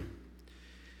reason.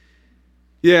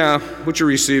 Yeah, what you're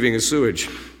receiving is sewage.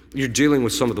 You're dealing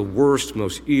with some of the worst,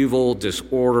 most evil,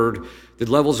 disordered, the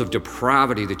levels of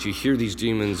depravity that you hear these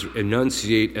demons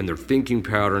enunciate and their thinking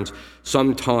patterns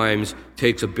sometimes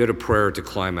takes a bit of prayer to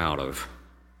climb out of.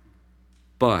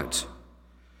 But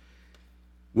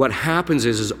what happens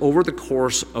is over the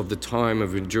course of the time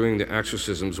of doing the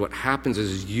exorcisms, what happens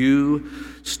is you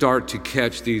start to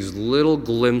catch these little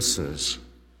glimpses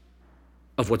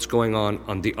of what's going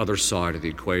on the other side of the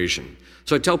equation.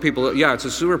 So I tell people, yeah, it's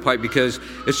a sewer pipe because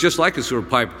it's just like a sewer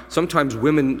pipe. Sometimes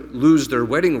women lose their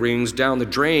wedding rings down the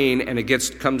drain and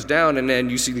it comes down and then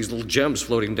you see these little gems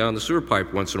floating down the sewer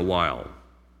pipe once in a while.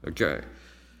 Okay.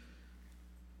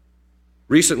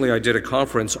 Recently I did a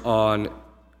conference on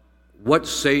why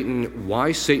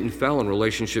Satan fell in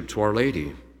relationship to Our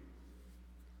Lady.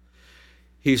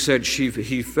 He said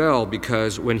he fell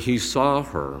because when he saw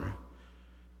her,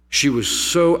 she was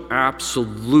so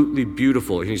absolutely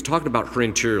beautiful. And he's talking about her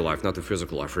interior life, not the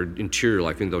physical life, her interior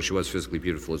life, even though she was physically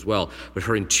beautiful as well, but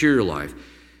her interior life.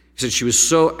 He said she was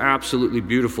so absolutely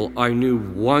beautiful, I knew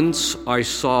once I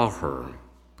saw her,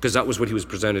 because that was what he was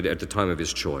presented at the time of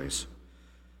his choice.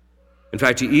 In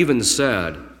fact, he even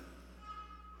said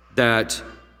that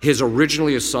his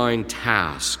originally assigned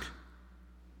task,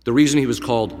 the reason he was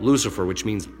called Lucifer, which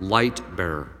means light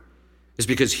bearer, is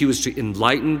because he was to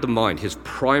enlighten the mind. His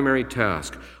primary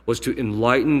task was to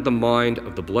enlighten the mind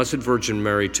of the Blessed Virgin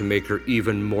Mary to make her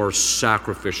even more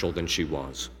sacrificial than she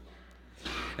was.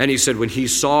 And he said when he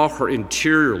saw her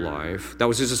interior life, that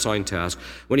was his assigned task,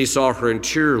 when he saw her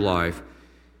interior life,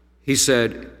 he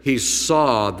said he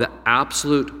saw the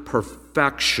absolute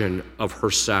perfection of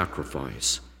her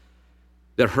sacrifice,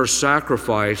 that her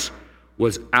sacrifice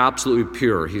was absolutely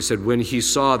pure. He said when he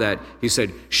saw that, he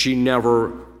said she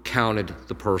never counted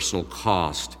the personal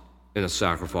cost in a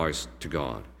sacrifice to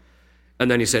God. And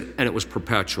then he said, and it was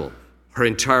perpetual. Her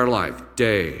entire life,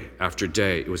 day after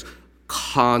day, it was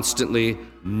constantly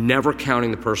never counting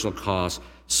the personal cost,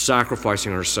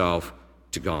 sacrificing herself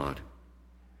to God.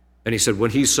 And he said,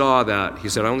 when he saw that, he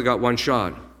said, I only got one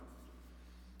shot.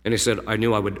 And he said, I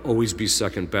knew I would always be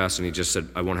second best. And he just said,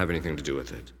 I won't have anything to do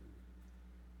with it.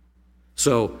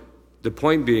 So the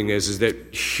point being is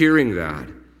that hearing that,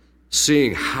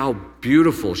 seeing how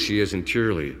beautiful she is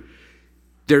interiorly,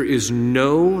 there is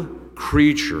no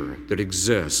creature that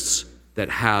exists that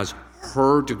has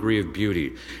her degree of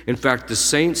beauty. In fact, the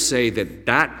saints say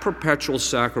that perpetual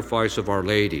sacrifice of Our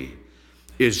Lady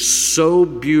is so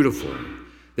beautiful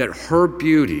that her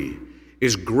beauty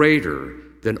is greater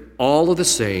than all of the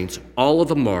saints, all of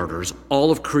the martyrs,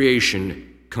 all of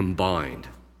creation combined.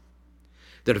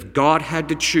 That if God had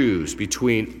to choose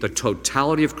between the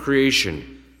totality of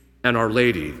creation and Our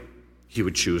Lady, he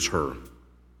would choose her.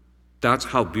 That's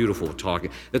how beautiful we're talking.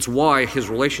 That's why his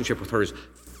relationship with her is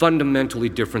fundamentally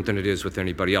different than it is with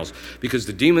anybody else. Because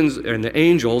the demons and the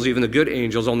angels, even the good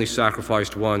angels, only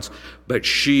sacrificed once, but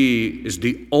she is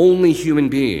the only human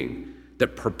being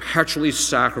that perpetually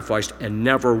sacrificed and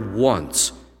never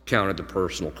once counted the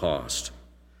personal cost.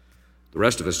 The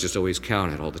rest of us just always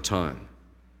count it all the time.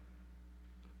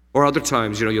 Or other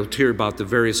times, you'll hear about the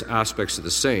various aspects of the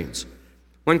saints.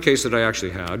 One case that I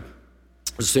actually had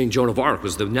was St. Joan of Arc,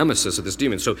 was the nemesis of this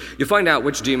demon. So you find out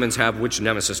which demons have which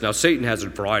nemesis. Now, Satan has a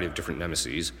variety of different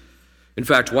nemeses. In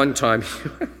fact, one time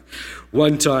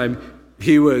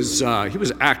he was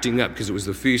acting up because it was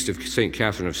the feast of St.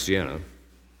 Catherine of Siena.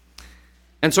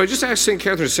 And so I just asked St.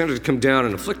 Catherine of Siena to come down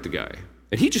and afflict the guy.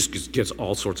 And he just gets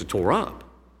all sorts of tore up.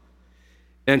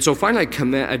 And so finally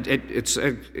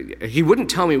he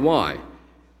wouldn't tell me why.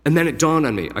 And then it dawned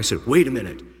on me. I said, wait a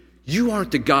minute. You aren't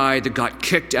the guy that got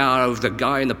kicked out of the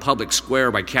guy in the public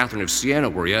square by Catherine of Siena,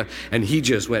 were you? And he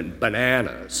just went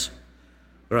bananas.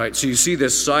 All right, so you see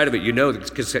this side of it.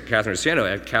 Because Catherine of Siena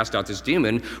had cast out this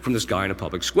demon from this guy in a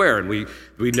public square. And we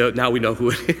know who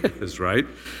it is, right?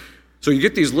 So you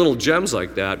get these little gems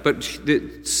like that. But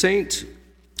St.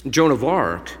 Joan of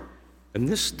Arc, and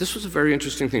this was a very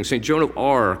interesting thing. St. Joan of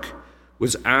Arc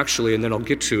was actually, and then I'll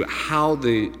get to how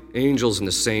the angels and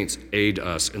the saints aid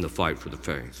us in the fight for the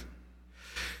faith.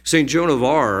 St. Joan of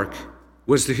Arc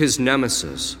was his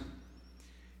nemesis.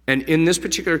 And in this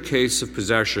particular case of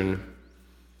possession,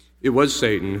 it was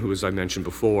Satan, who, as I mentioned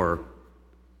before,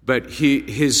 but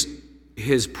his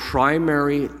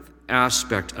primary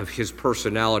aspect of his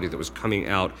personality that was coming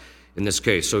out in this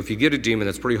case. So if you get a demon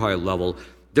that's pretty high level,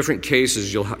 different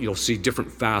cases, you'll see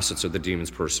different facets of the demon's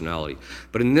personality.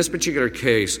 But in this particular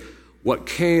case, what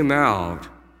came out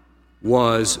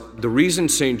was the reason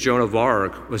St. Joan of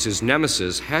Arc was his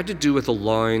nemesis had to do with a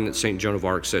line that St. Joan of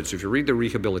Arc said. So if you read the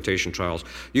Rehabilitation Trials,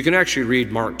 you can actually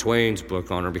read Mark Twain's book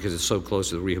on her because it's so close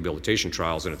to the Rehabilitation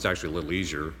Trials and it's actually a little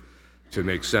easier to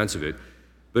make sense of it.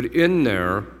 But in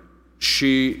there,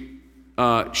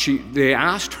 they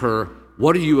asked her,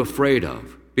 "What are you afraid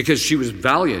of?" Because she was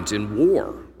valiant in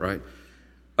war, right?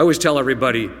 I always tell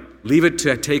everybody, leave it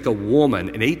to take a woman,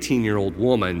 an 18-year-old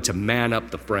woman, to man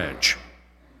up the French.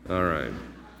 All right.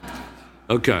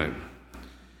 Okay.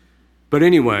 But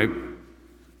anyway,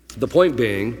 the point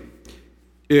being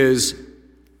is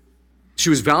she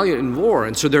was valiant in war,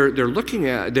 and so they're looking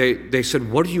at, they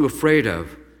said, "What are you afraid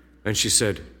of?" And she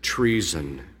said,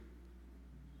 "Treason."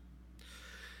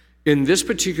 In this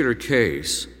particular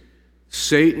case,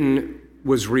 Satan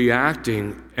was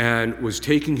reacting and was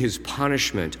taking his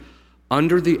punishment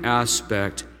under the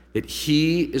aspect that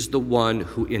he is the one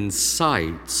who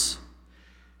incites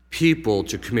people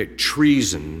to commit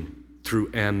treason through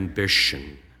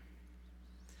ambition.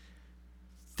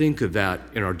 Think of that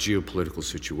in our geopolitical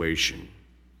situation.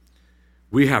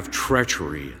 We have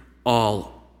treachery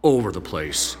all over the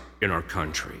place in our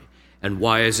country. And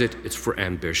why is it? It's for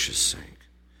ambitious sake.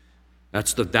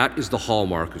 That is the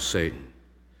hallmark of Satan.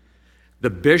 The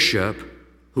bishop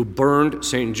who burned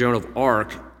St. Joan of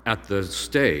Arc at the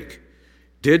stake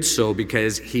did so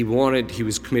because he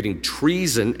was committing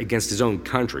treason against his own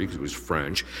country, because he was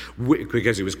French,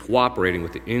 because he was cooperating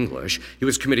with the English. He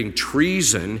was committing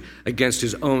treason against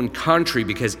his own country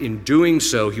because in doing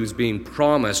so, he was being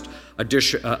promised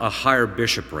a higher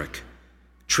bishopric.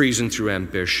 Treason through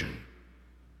ambition.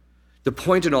 The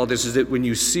point in all this is that when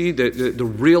you see the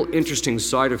real interesting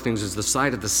side of things is the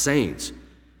side of the saints.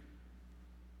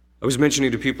 I was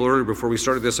mentioning to people earlier before we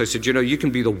started this, I said, you can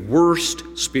be the worst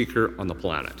speaker on the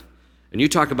planet. And you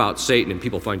talk about Satan and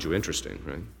people find you interesting,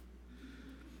 right?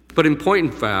 But in point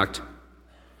in fact,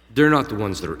 they're not the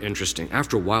ones that are interesting.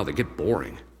 After a while, they get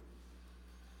boring.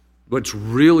 What's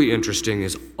really interesting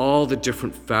is all the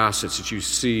different facets that you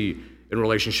see in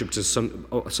relationship to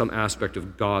some aspect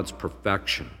of God's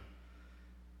perfection.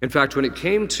 In fact, when it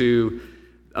came to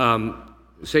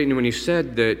Satan, when he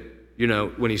said that,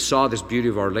 when he saw this beauty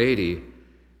of Our Lady,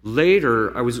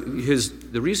 later,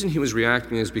 the reason he was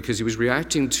reacting is because he was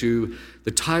reacting to the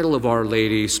title of Our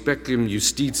Lady, Spectrum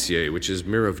Justitiae, which is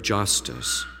Mirror of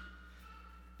Justice.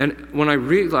 And when I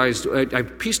realized, I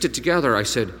pieced it together, I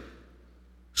said,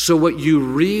 so what you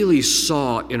really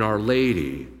saw in Our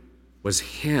Lady was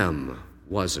him,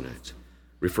 wasn't it?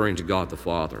 Referring to God the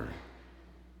Father.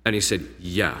 And he said,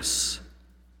 yes,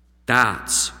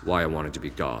 that's why I wanted to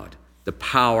be God. The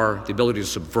power, the ability to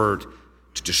subvert,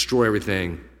 to destroy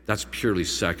everything, that's purely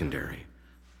secondary.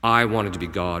 I wanted to be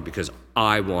God because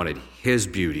I wanted his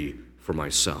beauty for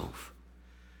myself.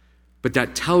 But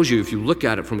that tells you, if you look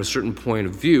at it from a certain point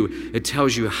of view, it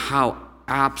tells you how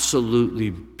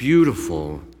absolutely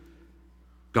beautiful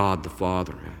God the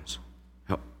Father is.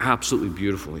 How absolutely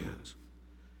beautiful he is.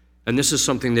 And this is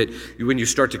something that when you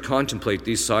start to contemplate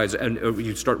these sides and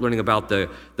you start learning about the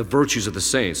virtues of the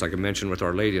saints, like I mentioned with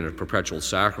Our Lady and her perpetual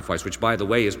sacrifice, which, by the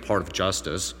way, is part of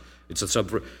justice.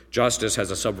 Justice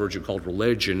has a sub-virtue called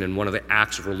religion, and one of the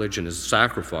acts of religion is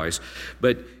sacrifice.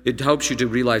 But it helps you to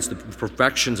realize the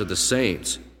perfections of the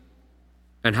saints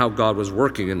and how God was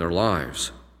working in their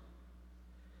lives.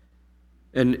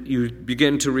 And you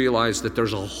begin to realize that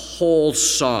there's a whole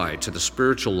side to the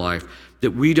spiritual life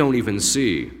that we don't even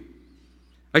see.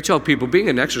 I tell people being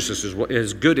an exorcist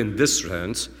is good in this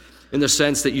sense, in the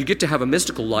sense that you get to have a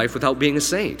mystical life without being a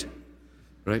saint,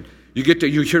 right?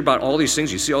 You hear about all these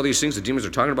things, you see all these things, the demons are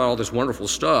talking about all this wonderful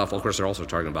stuff. Of course, they're also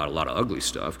talking about a lot of ugly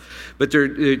stuff. But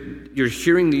you're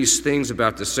hearing these things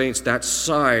about the saints, that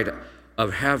side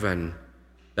of heaven,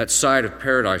 that side of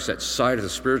paradise, that side of the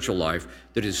spiritual life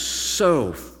that is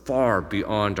so far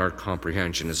beyond our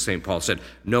comprehension. As St. Paul said,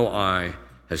 no eye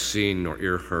has seen, nor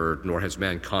ear heard, nor has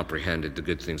man comprehended the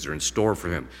good things that are in store for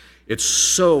him. It's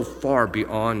so far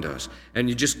beyond us. And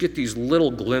you just get these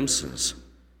little glimpses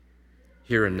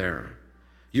here and there.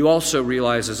 You also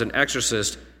realize as an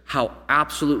exorcist how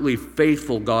absolutely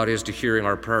faithful God is to hearing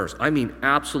our prayers. I mean,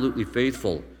 absolutely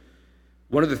faithful.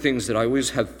 One of the things that I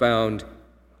always have found,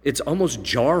 it's almost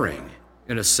jarring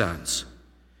in a sense.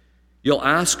 You'll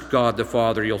ask God the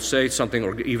Father, you'll say something,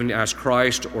 or even ask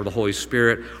Christ or the Holy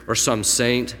Spirit or some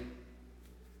saint.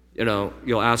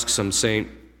 You'll ask some saint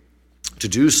to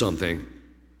do something,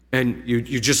 and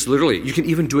you just literally, you can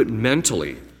even do it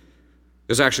mentally.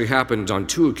 This actually happened on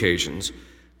 2 occasions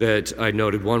that I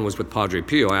noted. One was with Padre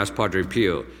Pio. I asked Padre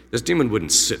Pio, this demon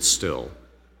wouldn't sit still.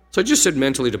 So I just said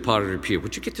mentally to Padre Pio,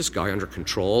 would you get this guy under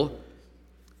control?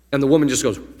 And the woman just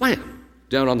goes, wham,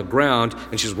 down on the ground,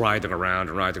 and she's writhing around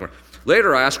and writhing around.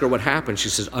 Later, I ask her what happened. She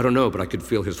says, I don't know, but I could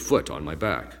feel his foot on my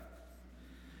back.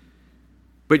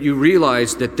 But you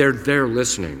realize that they're there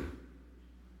listening.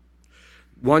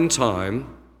 One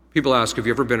time, people ask, have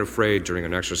you ever been afraid during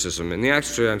an exorcism? And the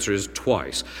answer is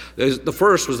twice. The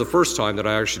first was the first time that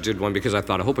I actually did one because I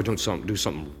thought, I hope I don't do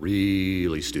something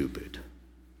really stupid.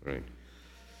 Right?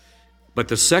 But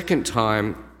the second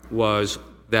time was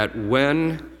that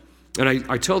when, and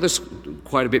I tell this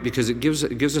quite a bit because it gives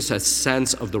us a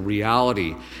sense of the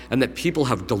reality and that people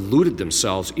have deluded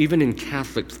themselves, even in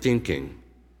Catholic thinking.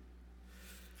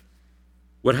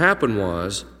 What happened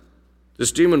was,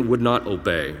 this demon would not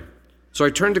obey. So I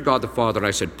turned to God the Father and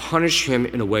I said, punish him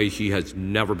in a way he has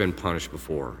never been punished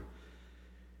before.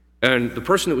 And the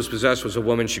person that was possessed was a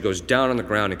woman. She goes down on the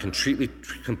ground and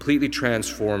completely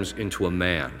transforms into a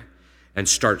man and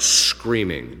starts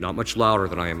screaming, not much louder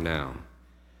than I am now.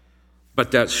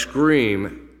 But that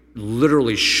scream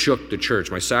literally shook the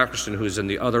church. My sacristan, who's in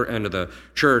the other end of the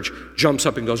church, jumps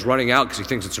up and goes running out because he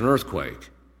thinks it's an earthquake.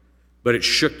 But it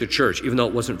shook the church, even though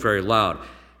it wasn't very loud.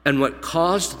 And what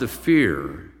caused the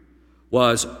fear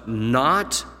was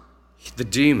not the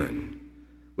demon.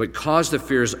 What caused the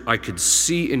fear is I could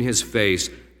see in his face,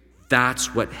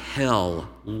 that's what hell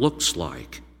looks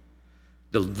like.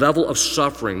 The level of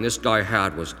suffering this guy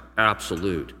had was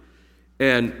absolute.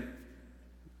 And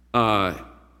I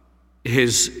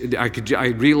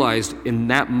realized in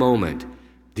that moment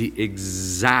the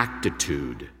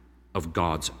exactitude of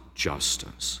God's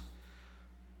justice.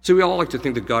 So we all like to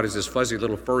think that God is this fuzzy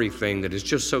little furry thing that is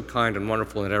just so kind and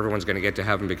wonderful and everyone's going to get to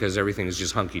heaven because everything is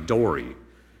just hunky-dory.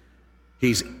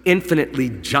 He's infinitely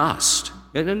just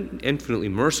and infinitely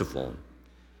merciful.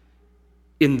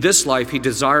 In this life, he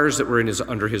desires that we're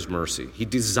under his mercy. He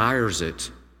desires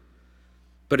it.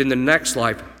 But in the next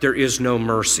life, there is no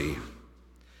mercy.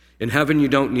 In heaven, you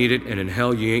don't need it, and in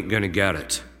hell, you ain't going to get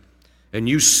it. And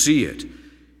you see it.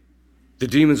 The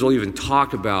demons will even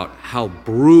talk about how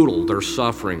brutal their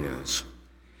suffering is.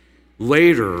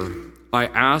 Later,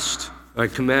 I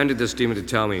commanded this demon to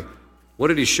tell me, what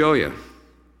did he show you?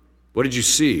 What did you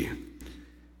see?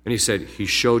 And he said, he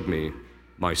showed me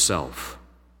myself.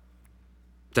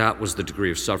 That was the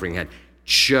degree of suffering he had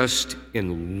just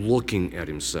in looking at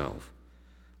himself,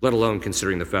 let alone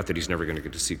considering the fact that he's never going to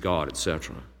get to see God,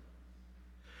 etc.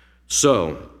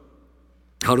 So,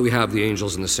 how do we have the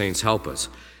angels and the saints help us?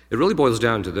 It really boils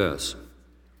down to this.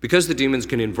 Because the demons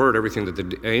can invert everything that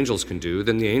the angels can do,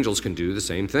 then the angels can do the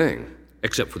same thing,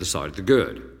 except for the side of the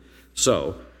good.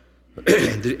 So,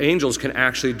 the angels can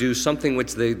actually do something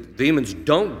which the demons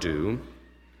don't do.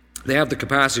 They have the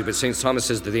capacity, but St. Thomas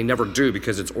says that they never do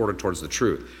because it's ordered towards the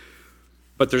truth.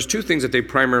 But there's two things that they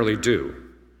primarily do.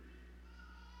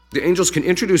 The angels can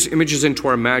introduce images into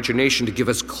our imagination to give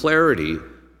us clarity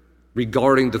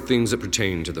regarding the things that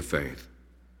pertain to the faith.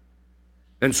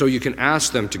 And so you can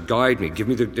ask them to guide me, give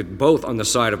me both on the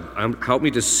side of, help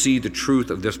me to see the truth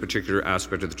of this particular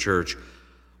aspect of the church,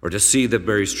 or to see the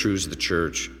various truths of the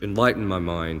church, enlighten my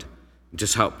mind,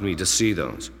 just help me to see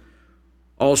those.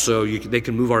 Also, they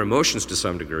can move our emotions to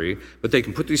some degree, but they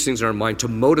can put these things in our mind to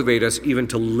motivate us even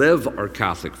to live our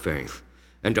Catholic faith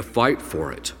and to fight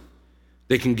for it.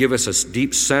 They can give us a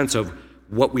deep sense of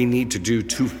what we need to do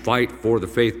to fight for the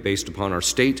faith based upon our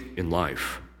state in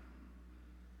life.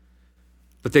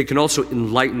 But they can also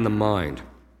enlighten the mind.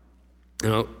 You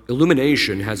know,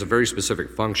 illumination has a very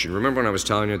specific function. Remember when I was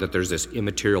telling you that there's this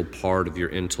immaterial part of your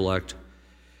intellect?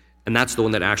 And that's the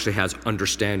one that actually has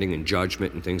understanding and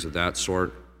judgment and things of that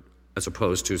sort, as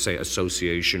opposed to, say,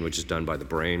 association, which is done by the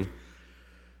brain.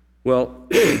 Well,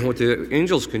 what the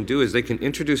angels can do is they can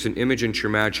introduce an image into your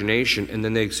imagination, and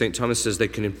then St. Thomas says they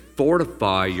can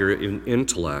fortify your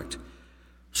intellect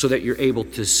so that you're able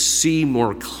to see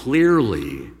more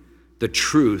clearly the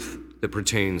truth that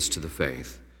pertains to the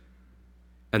faith.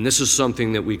 And this is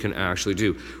something that we can actually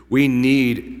do.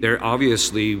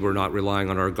 Obviously, we're not relying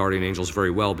on our guardian angels very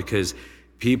well because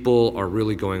people are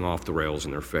really going off the rails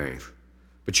in their faith.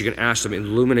 But you can ask them,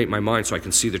 illuminate my mind so I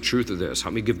can see the truth of this.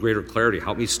 Help me give greater clarity.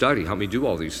 Help me study. Help me do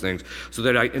all these things so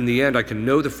that in the end, I can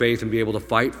know the faith and be able to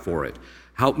fight for it.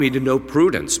 Help me to know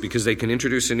prudence because they can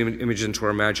introduce an image into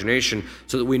our imagination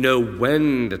so that we know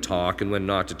when to talk and when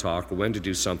not to talk, or when to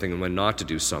do something and when not to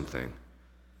do something.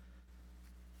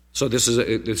 So this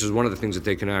is one of the things that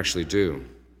they can actually do.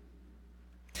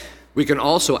 We can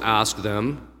also ask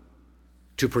them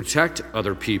to protect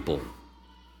other people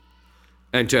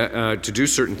and to do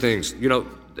certain things. You know,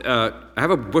 I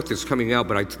have a book that's coming out,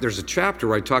 but there's a chapter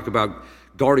where I talk about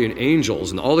guardian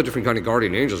angels and all the different kind of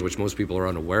guardian angels, which most people are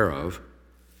unaware of.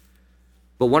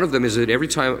 But one of them is that every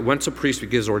time, once a priest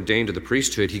gets ordained to the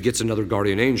priesthood, he gets another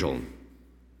guardian angel.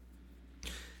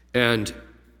 And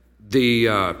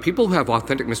the people who have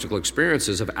authentic mystical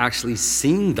experiences have actually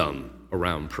seen them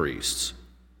around priests.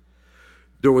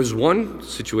 There was one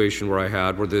situation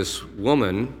where this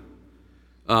woman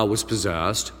was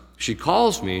possessed. She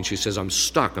calls me and she says, I'm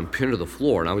stuck, I'm pinned to the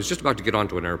floor. And I was just about to get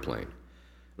onto an airplane.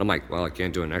 And I'm like, well, I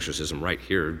can't do an exorcism right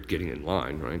here, getting in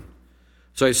line, right?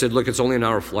 So I said, look, it's only an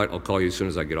hour flight. I'll call you as soon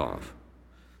as I get off.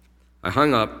 I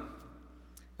hung up,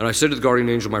 and I said to the guardian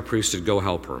angel, my priest, to go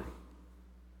help her.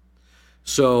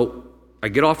 So I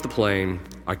get off the plane.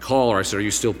 I call her. I said, are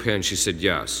you still pinned? She said,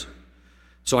 yes.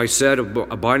 So I said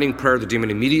a binding prayer. The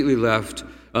demon immediately let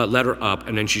her up,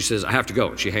 and then she says, I have to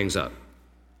go, and she hangs up.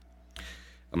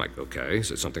 I'm like, okay,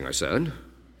 is it something I said?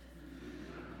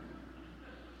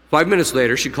 5 minutes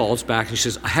later, she calls back, and she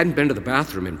says, I hadn't been to the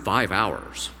bathroom in 5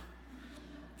 hours.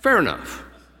 Fair enough.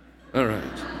 All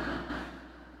right.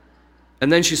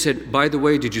 And then she said, by the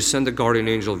way, did you send the guardian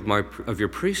angel of your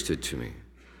priesthood to me?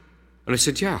 And I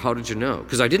said, yeah, how did you know?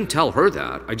 Because I didn't tell her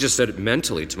that. I just said it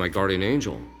mentally to my guardian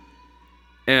angel.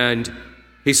 And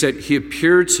he said, he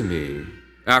appeared to me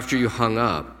after you hung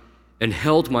up and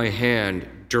held my hand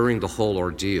during the whole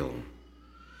ordeal.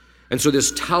 And so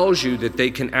this tells you that they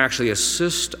can actually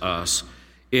assist us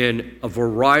in a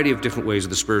variety of different ways of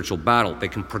the spiritual battle. They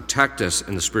can protect us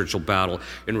in the spiritual battle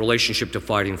in relationship to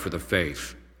fighting for the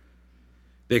faith.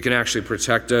 They can actually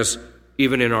protect us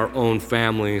even in our own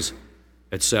families,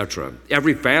 etc.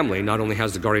 Every family not only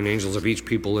has the guardian angels of each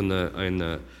people in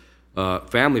the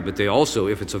family, but they also,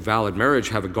 if it's a valid marriage,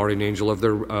 have a guardian angel of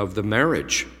the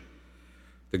marriage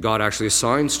that God actually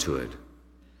assigns to it.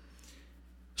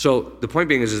 So the point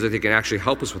being is that they can actually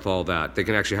help us with all that. They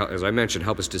can actually, as I mentioned,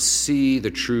 help us to see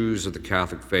the truths of the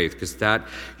Catholic faith, because that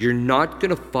you're not going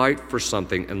to fight for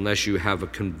something unless you have a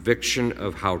conviction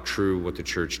of how true what the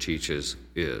church teaches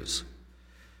is.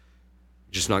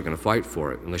 You're just not going to fight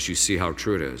for it unless you see how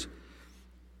true it is.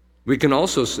 We can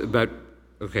also, but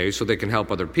okay, so they can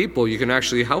help other people. You can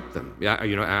actually help them. Yeah,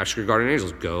 ask your guardian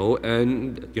angels, go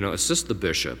and assist the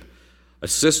bishop,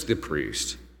 assist the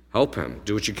priest. Help him.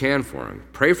 Do what you can for him.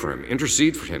 Pray for him.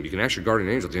 Intercede for him. You can ask your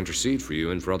guardian angel to intercede for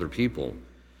you and for other people.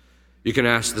 You can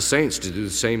ask the saints to do the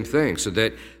same thing so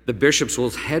that the bishop's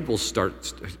head will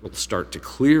start to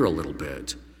clear a little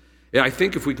bit. Yeah, I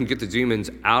think if we can get the demons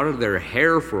out of their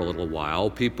hair for a little while,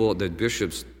 the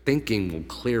bishop's thinking will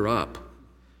clear up.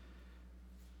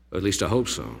 At least I hope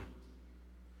so.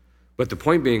 But the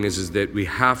point being is that we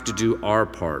have to do our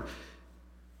part.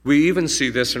 We even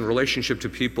see this in relationship to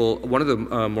people. One of the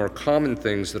more common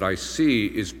things that I see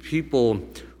is people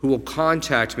who will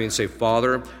contact me and say,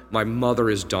 Father, my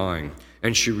mother is dying,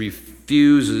 and she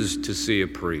refuses to see a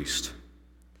priest.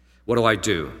 What do I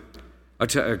do?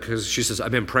 Because she says, I've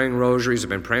been praying rosaries, I've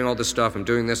been praying all this stuff, I'm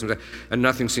doing this, and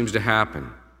nothing seems to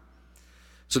happen.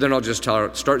 So then I'll just tell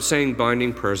her, start saying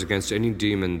binding prayers against any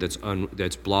demon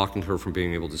that's blocking her from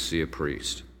being able to see a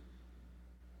priest.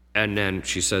 And then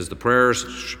she says the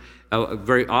prayers.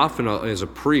 Very often as a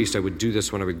priest, I would do this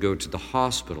when I would go to the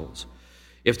hospitals.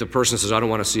 If the person says, I don't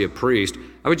want to see a priest,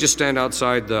 I would just stand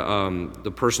outside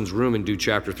the person's room and do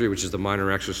chapter 3, which is the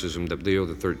minor exorcism that Leo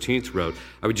XIII wrote.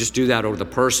 I would just do that over the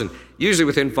person. Usually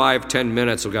within 5-10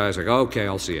 minutes, the guy's like, okay,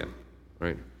 I'll see it,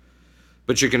 right?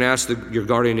 But you can ask your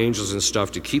guardian angels and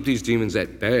stuff to keep these demons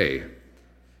at bay.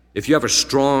 If you have a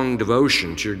strong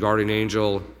devotion to your guardian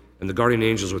angel and the guardian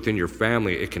angels within your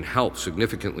family, it can help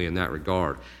significantly in that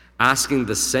regard. Asking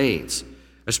the saints,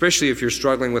 especially if you're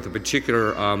struggling with a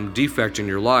particular defect in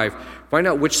your life, find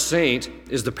out which saint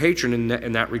is the patron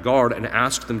in that regard and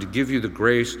ask them to give you the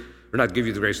grace, or not give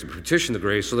you the grace, to petition the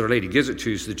grace so that Our Lady gives it to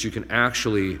you so that you can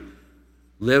actually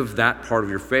live that part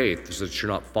of your faith so that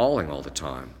you're not falling all the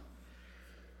time.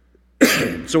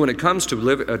 So when it comes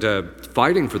to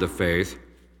fighting for the faith,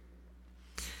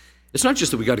 it's not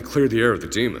just that we got to clear the air of the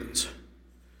demons.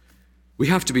 We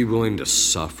have to be willing to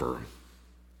suffer.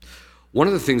 One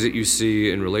of the things that you see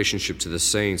in relationship to the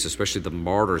saints, especially the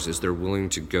martyrs, is they're willing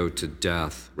to go to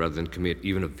death rather than commit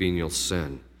even a venial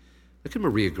sin. Look at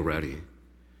Maria Goretti.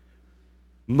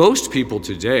 Most people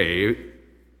today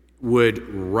would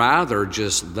rather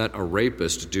just let a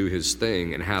rapist do his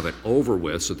thing and have it over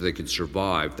with so that they could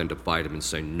survive than to fight him and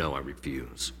say, no, I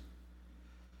refuse.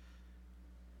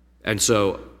 And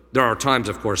so there are times,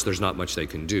 of course, there's not much they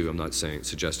can do. I'm not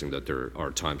suggesting that there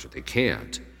are times that they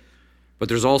can't. But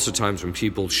there's also times when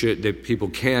people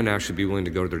can actually be willing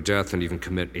to go to their death and even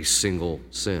commit a single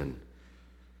sin.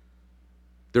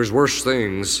 There's worse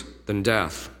things than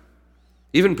death.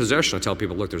 Even possession, I tell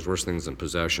people, look, there's worse things than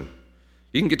possession.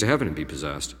 You can get to heaven and be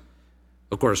possessed.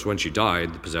 Of course, when she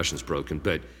died, the possession's broken,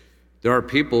 but there are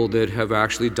people that have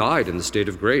actually died in the state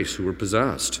of grace who were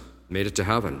possessed, made it to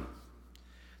heaven.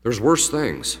 There's worse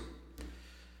things.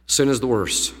 Sin is the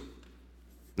worst,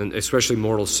 and especially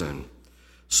mortal sin.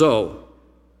 So,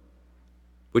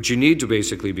 what you need to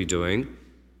basically be doing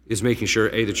is making sure,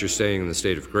 A, that you're staying in the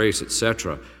state of grace,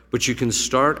 etc. But you can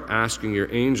start asking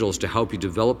your angels to help you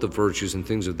develop the virtues and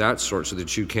things of that sort so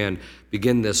that you can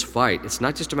begin this fight. It's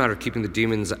not just a matter of keeping the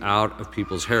demons out of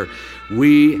people's hair.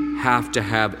 We have to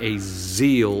have a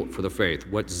zeal for the faith.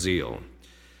 What's zeal?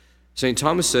 St.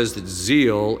 Thomas says that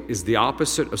zeal is the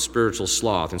opposite of spiritual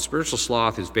sloth. And spiritual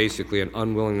sloth is basically an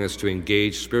unwillingness to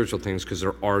engage spiritual things because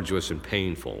they're arduous and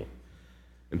painful.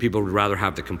 And people would rather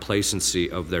have the complacency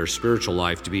of their spiritual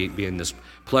life to be in this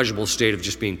pleasurable state of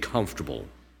just being comfortable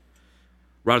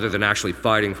rather than actually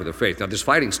fighting for the faith. Now, this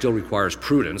fighting still requires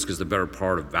prudence because the better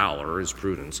part of valor is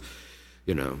prudence,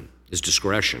 is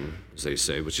discretion, as they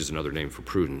say, which is another name for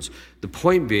prudence. The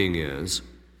point being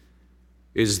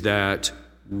is that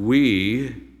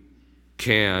we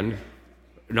can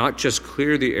not just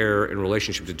clear the air in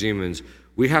relationship to demons,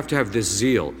 we have to have this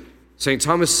zeal. St.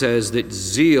 Thomas says that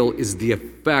zeal is the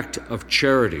effect of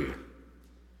charity.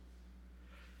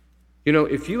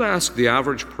 If you ask the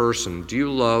average person, do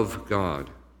you love God?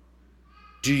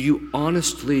 Do you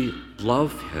honestly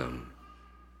love him?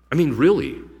 I mean,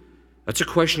 really? That's a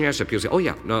question you ask. People say, oh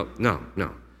yeah,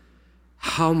 no.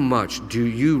 How much do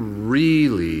you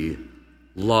really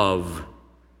love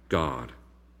God?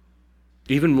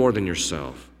 Even more than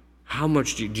yourself. How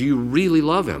much do you really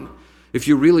love him? If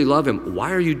you really love him,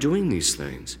 why are you doing these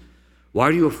things?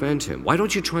 Why do you offend him? Why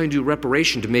don't you try and do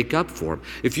reparation to make up for him?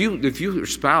 If you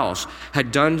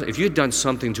had done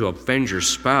something to offend your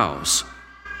spouse,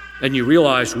 and you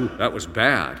realize, ooh, that was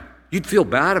bad, you'd feel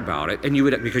bad about it, and you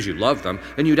would, because you love them,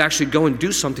 and you'd actually go and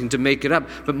do something to make it up.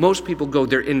 But most people go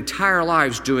their entire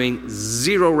lives doing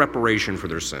zero reparation for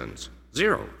their sins.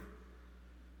 Zero.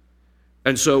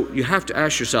 And so you have to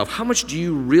ask yourself, how much do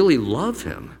you really love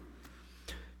him?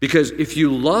 Because if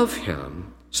you love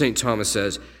him, St. Thomas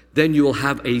says, then you will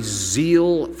have a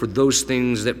zeal for those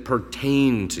things that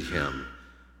pertain to him,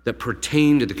 that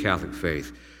pertain to the Catholic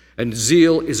faith. And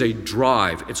zeal is a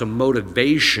drive, it's a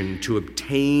motivation to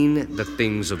obtain the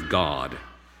things of God.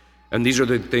 And these are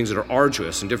the things that are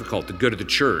arduous and difficult, the good of the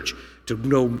church, to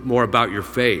know more about your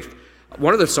faith.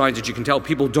 One of the signs that you can tell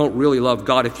people don't really love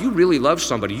God, if you really love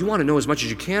somebody, you want to know as much as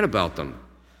you can about them.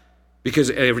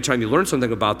 Because every time you learn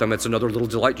something about them, it's another little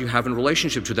delight you have in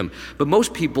relationship to them. But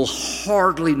most people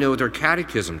hardly know their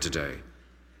catechism today,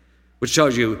 which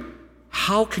tells you,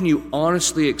 how can you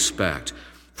honestly expect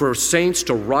for saints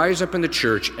to rise up in the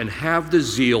church and have the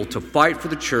zeal to fight for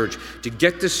the church, to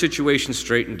get this situation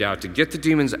straightened out, to get the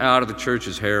demons out of the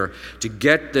church's hair, to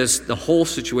get the whole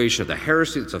situation of the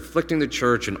heresy that's afflicting the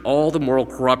church and all the moral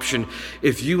corruption,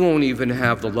 if you won't even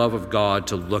have the love of God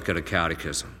to look at a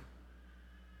catechism?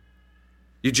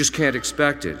 You just can't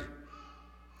expect it.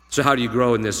 So how do you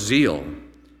grow in this zeal?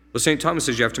 Well, St. Thomas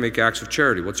says you have to make acts of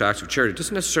charity. What's acts of charity? It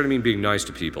doesn't necessarily mean being nice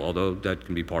to people, although that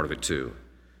can be part of it too.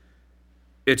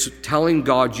 It's telling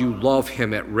God you love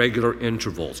him at regular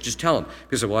intervals. Just tell him.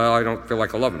 People say, well, I don't feel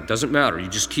like I love him. Doesn't matter. You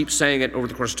just keep saying it over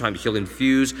the course of time. He'll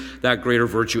infuse that greater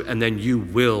virtue, and then you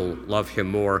will love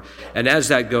him more. And as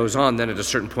that goes on, then at a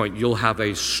certain point, you'll have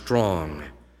a strong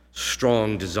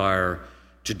desire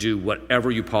to do whatever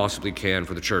you possibly can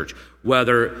for the church.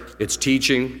 Whether it's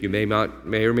teaching, you may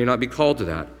or may not be called to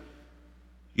that.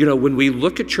 When we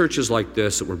look at churches like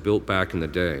this that were built back in the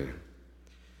day,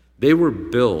 they were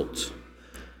built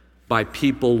by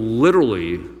people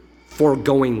literally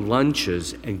foregoing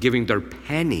lunches and giving their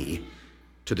penny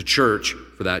to the church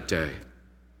for that day.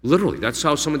 Literally, that's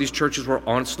how some of these churches were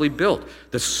honestly built.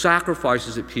 The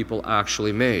sacrifices that people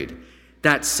actually made.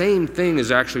 That same thing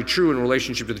is actually true in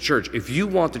relationship to the church. If you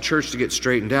want the church to get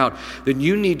straightened out, then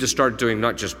you need to start doing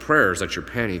not just prayers, that's your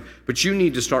penny, but you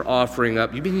need to start offering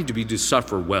up, you need to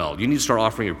suffer well. You need to start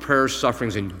offering your prayers,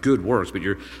 sufferings, and good works, but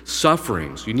your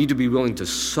sufferings, you need to be willing to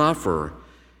suffer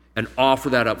and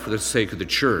offer that up for the sake of the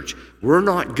church. We're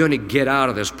not going to get out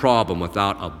of this problem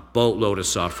without a boatload of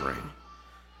suffering,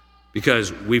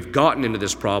 because we've gotten into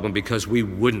this problem because we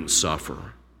wouldn't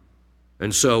suffer.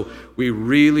 And so we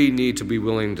really need to be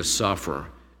willing to suffer.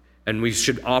 And we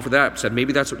should offer that. So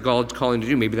maybe that's what God's calling to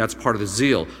do. Maybe that's part of the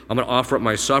zeal. I'm going to offer up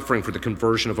my suffering for the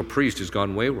conversion of a priest who's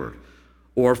gone wayward.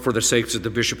 Or for the sake that the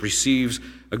bishop receives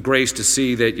a grace to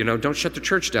see that, don't shut the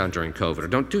church down during COVID, or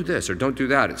don't do this, or don't do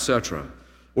that, etc.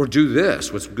 Or do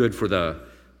this, what's good for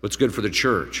the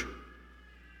church.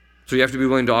 So you have to be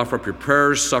willing to offer up your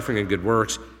prayers, suffering, and good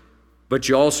works. but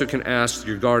you also can ask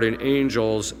your guardian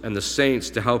angels and the saints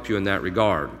to help you in that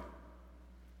regard.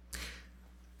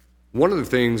 One of the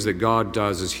things that God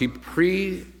does is he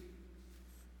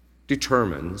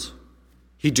predetermines,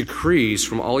 he decrees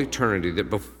from all eternity that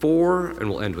before, and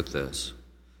we'll end with this.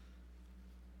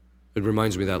 It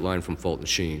reminds me of that line from Fulton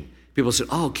Sheen. People said,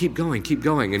 oh, keep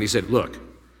going. And he said, look,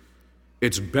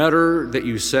 it's better that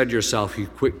you said yourself he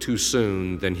quit too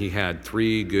soon than he had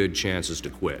 3 good chances to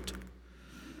quit.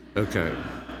 Okay.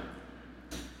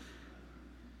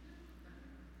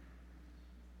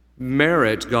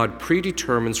 Merit, God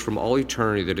predetermines from all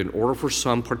eternity that in order for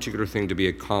some particular thing to be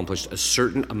accomplished, a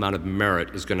certain amount of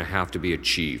merit is going to have to be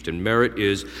achieved. And merit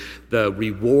is the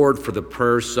reward for the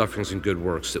prayers, sufferings, and good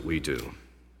works that we do.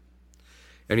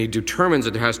 And he determines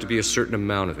that there has to be a certain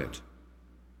amount of it.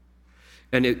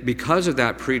 And because of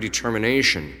that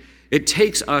predetermination, it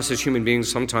takes us as human beings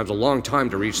sometimes a long time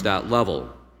to reach that level.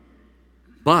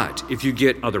 But if you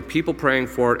get other people praying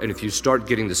for it, and if you start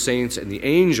getting the saints and the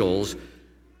angels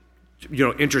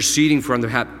interceding for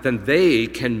them, then they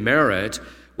can merit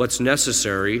what's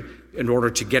necessary in order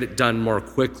to get it done more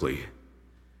quickly.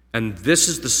 And this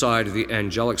is the side of the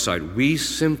angelic side. We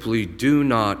simply do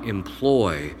not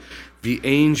employ the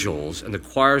angels and the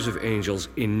choirs of angels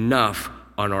enough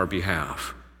on our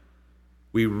behalf.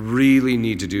 We really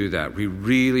need to do that. We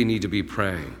really need to be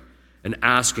praying and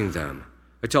asking them.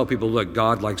 I tell people, look,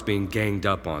 God likes being ganged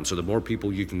up on, so the more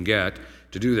people you can get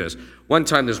to do this. One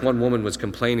time, this one woman was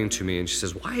complaining to me, and she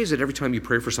says, why is it every time you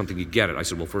pray for something, you get it? I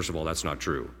said, well, first of all, that's not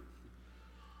true.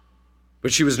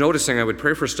 But she was noticing I would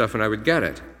pray for stuff, and I would get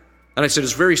it. And I said,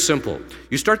 it's very simple.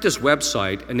 You start this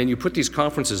website, and then you put these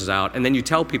conferences out, and then you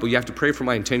tell people you have to pray for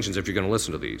my intentions if you're going to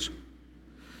listen to these.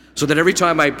 So that every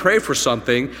time I pray for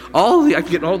something, I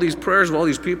get all these prayers of all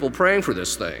these people praying for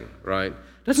this thing, right?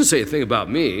 Doesn't say a thing about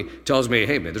me. It tells me,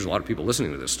 hey, man, there's a lot of people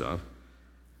listening to this stuff.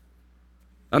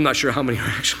 I'm not sure how many are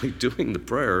actually doing the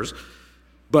prayers.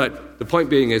 But the point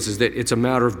being is that it's a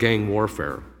matter of gang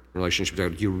warfare,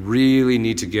 relationships. You really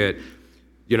need to get,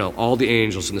 all the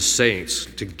angels and the saints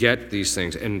to get these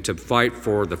things and to fight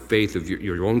for the faith of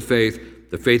your own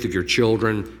faith, the faith of your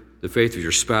children, the faith of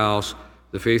your spouse,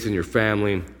 the faith in your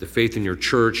family, the faith in your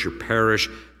church, your parish,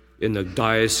 in the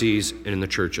diocese, and in the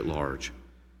church at large.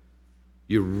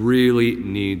 You really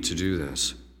need to do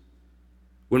this.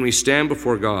 When we stand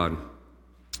before God,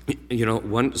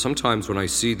 sometimes when I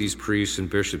see these priests and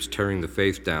bishops tearing the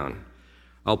faith down,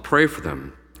 I'll pray for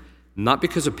them, not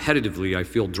because appetitively I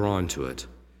feel drawn to it,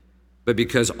 but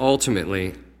because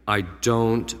ultimately I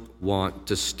don't want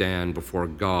to stand before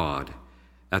God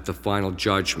at the final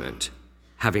judgment,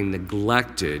 having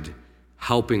neglected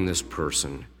helping this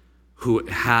person who,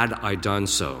 had I done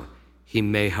so, he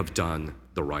may have done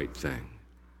the right thing.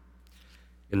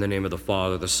 In the name of the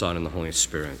Father, the Son, and the Holy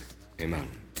Spirit, amen.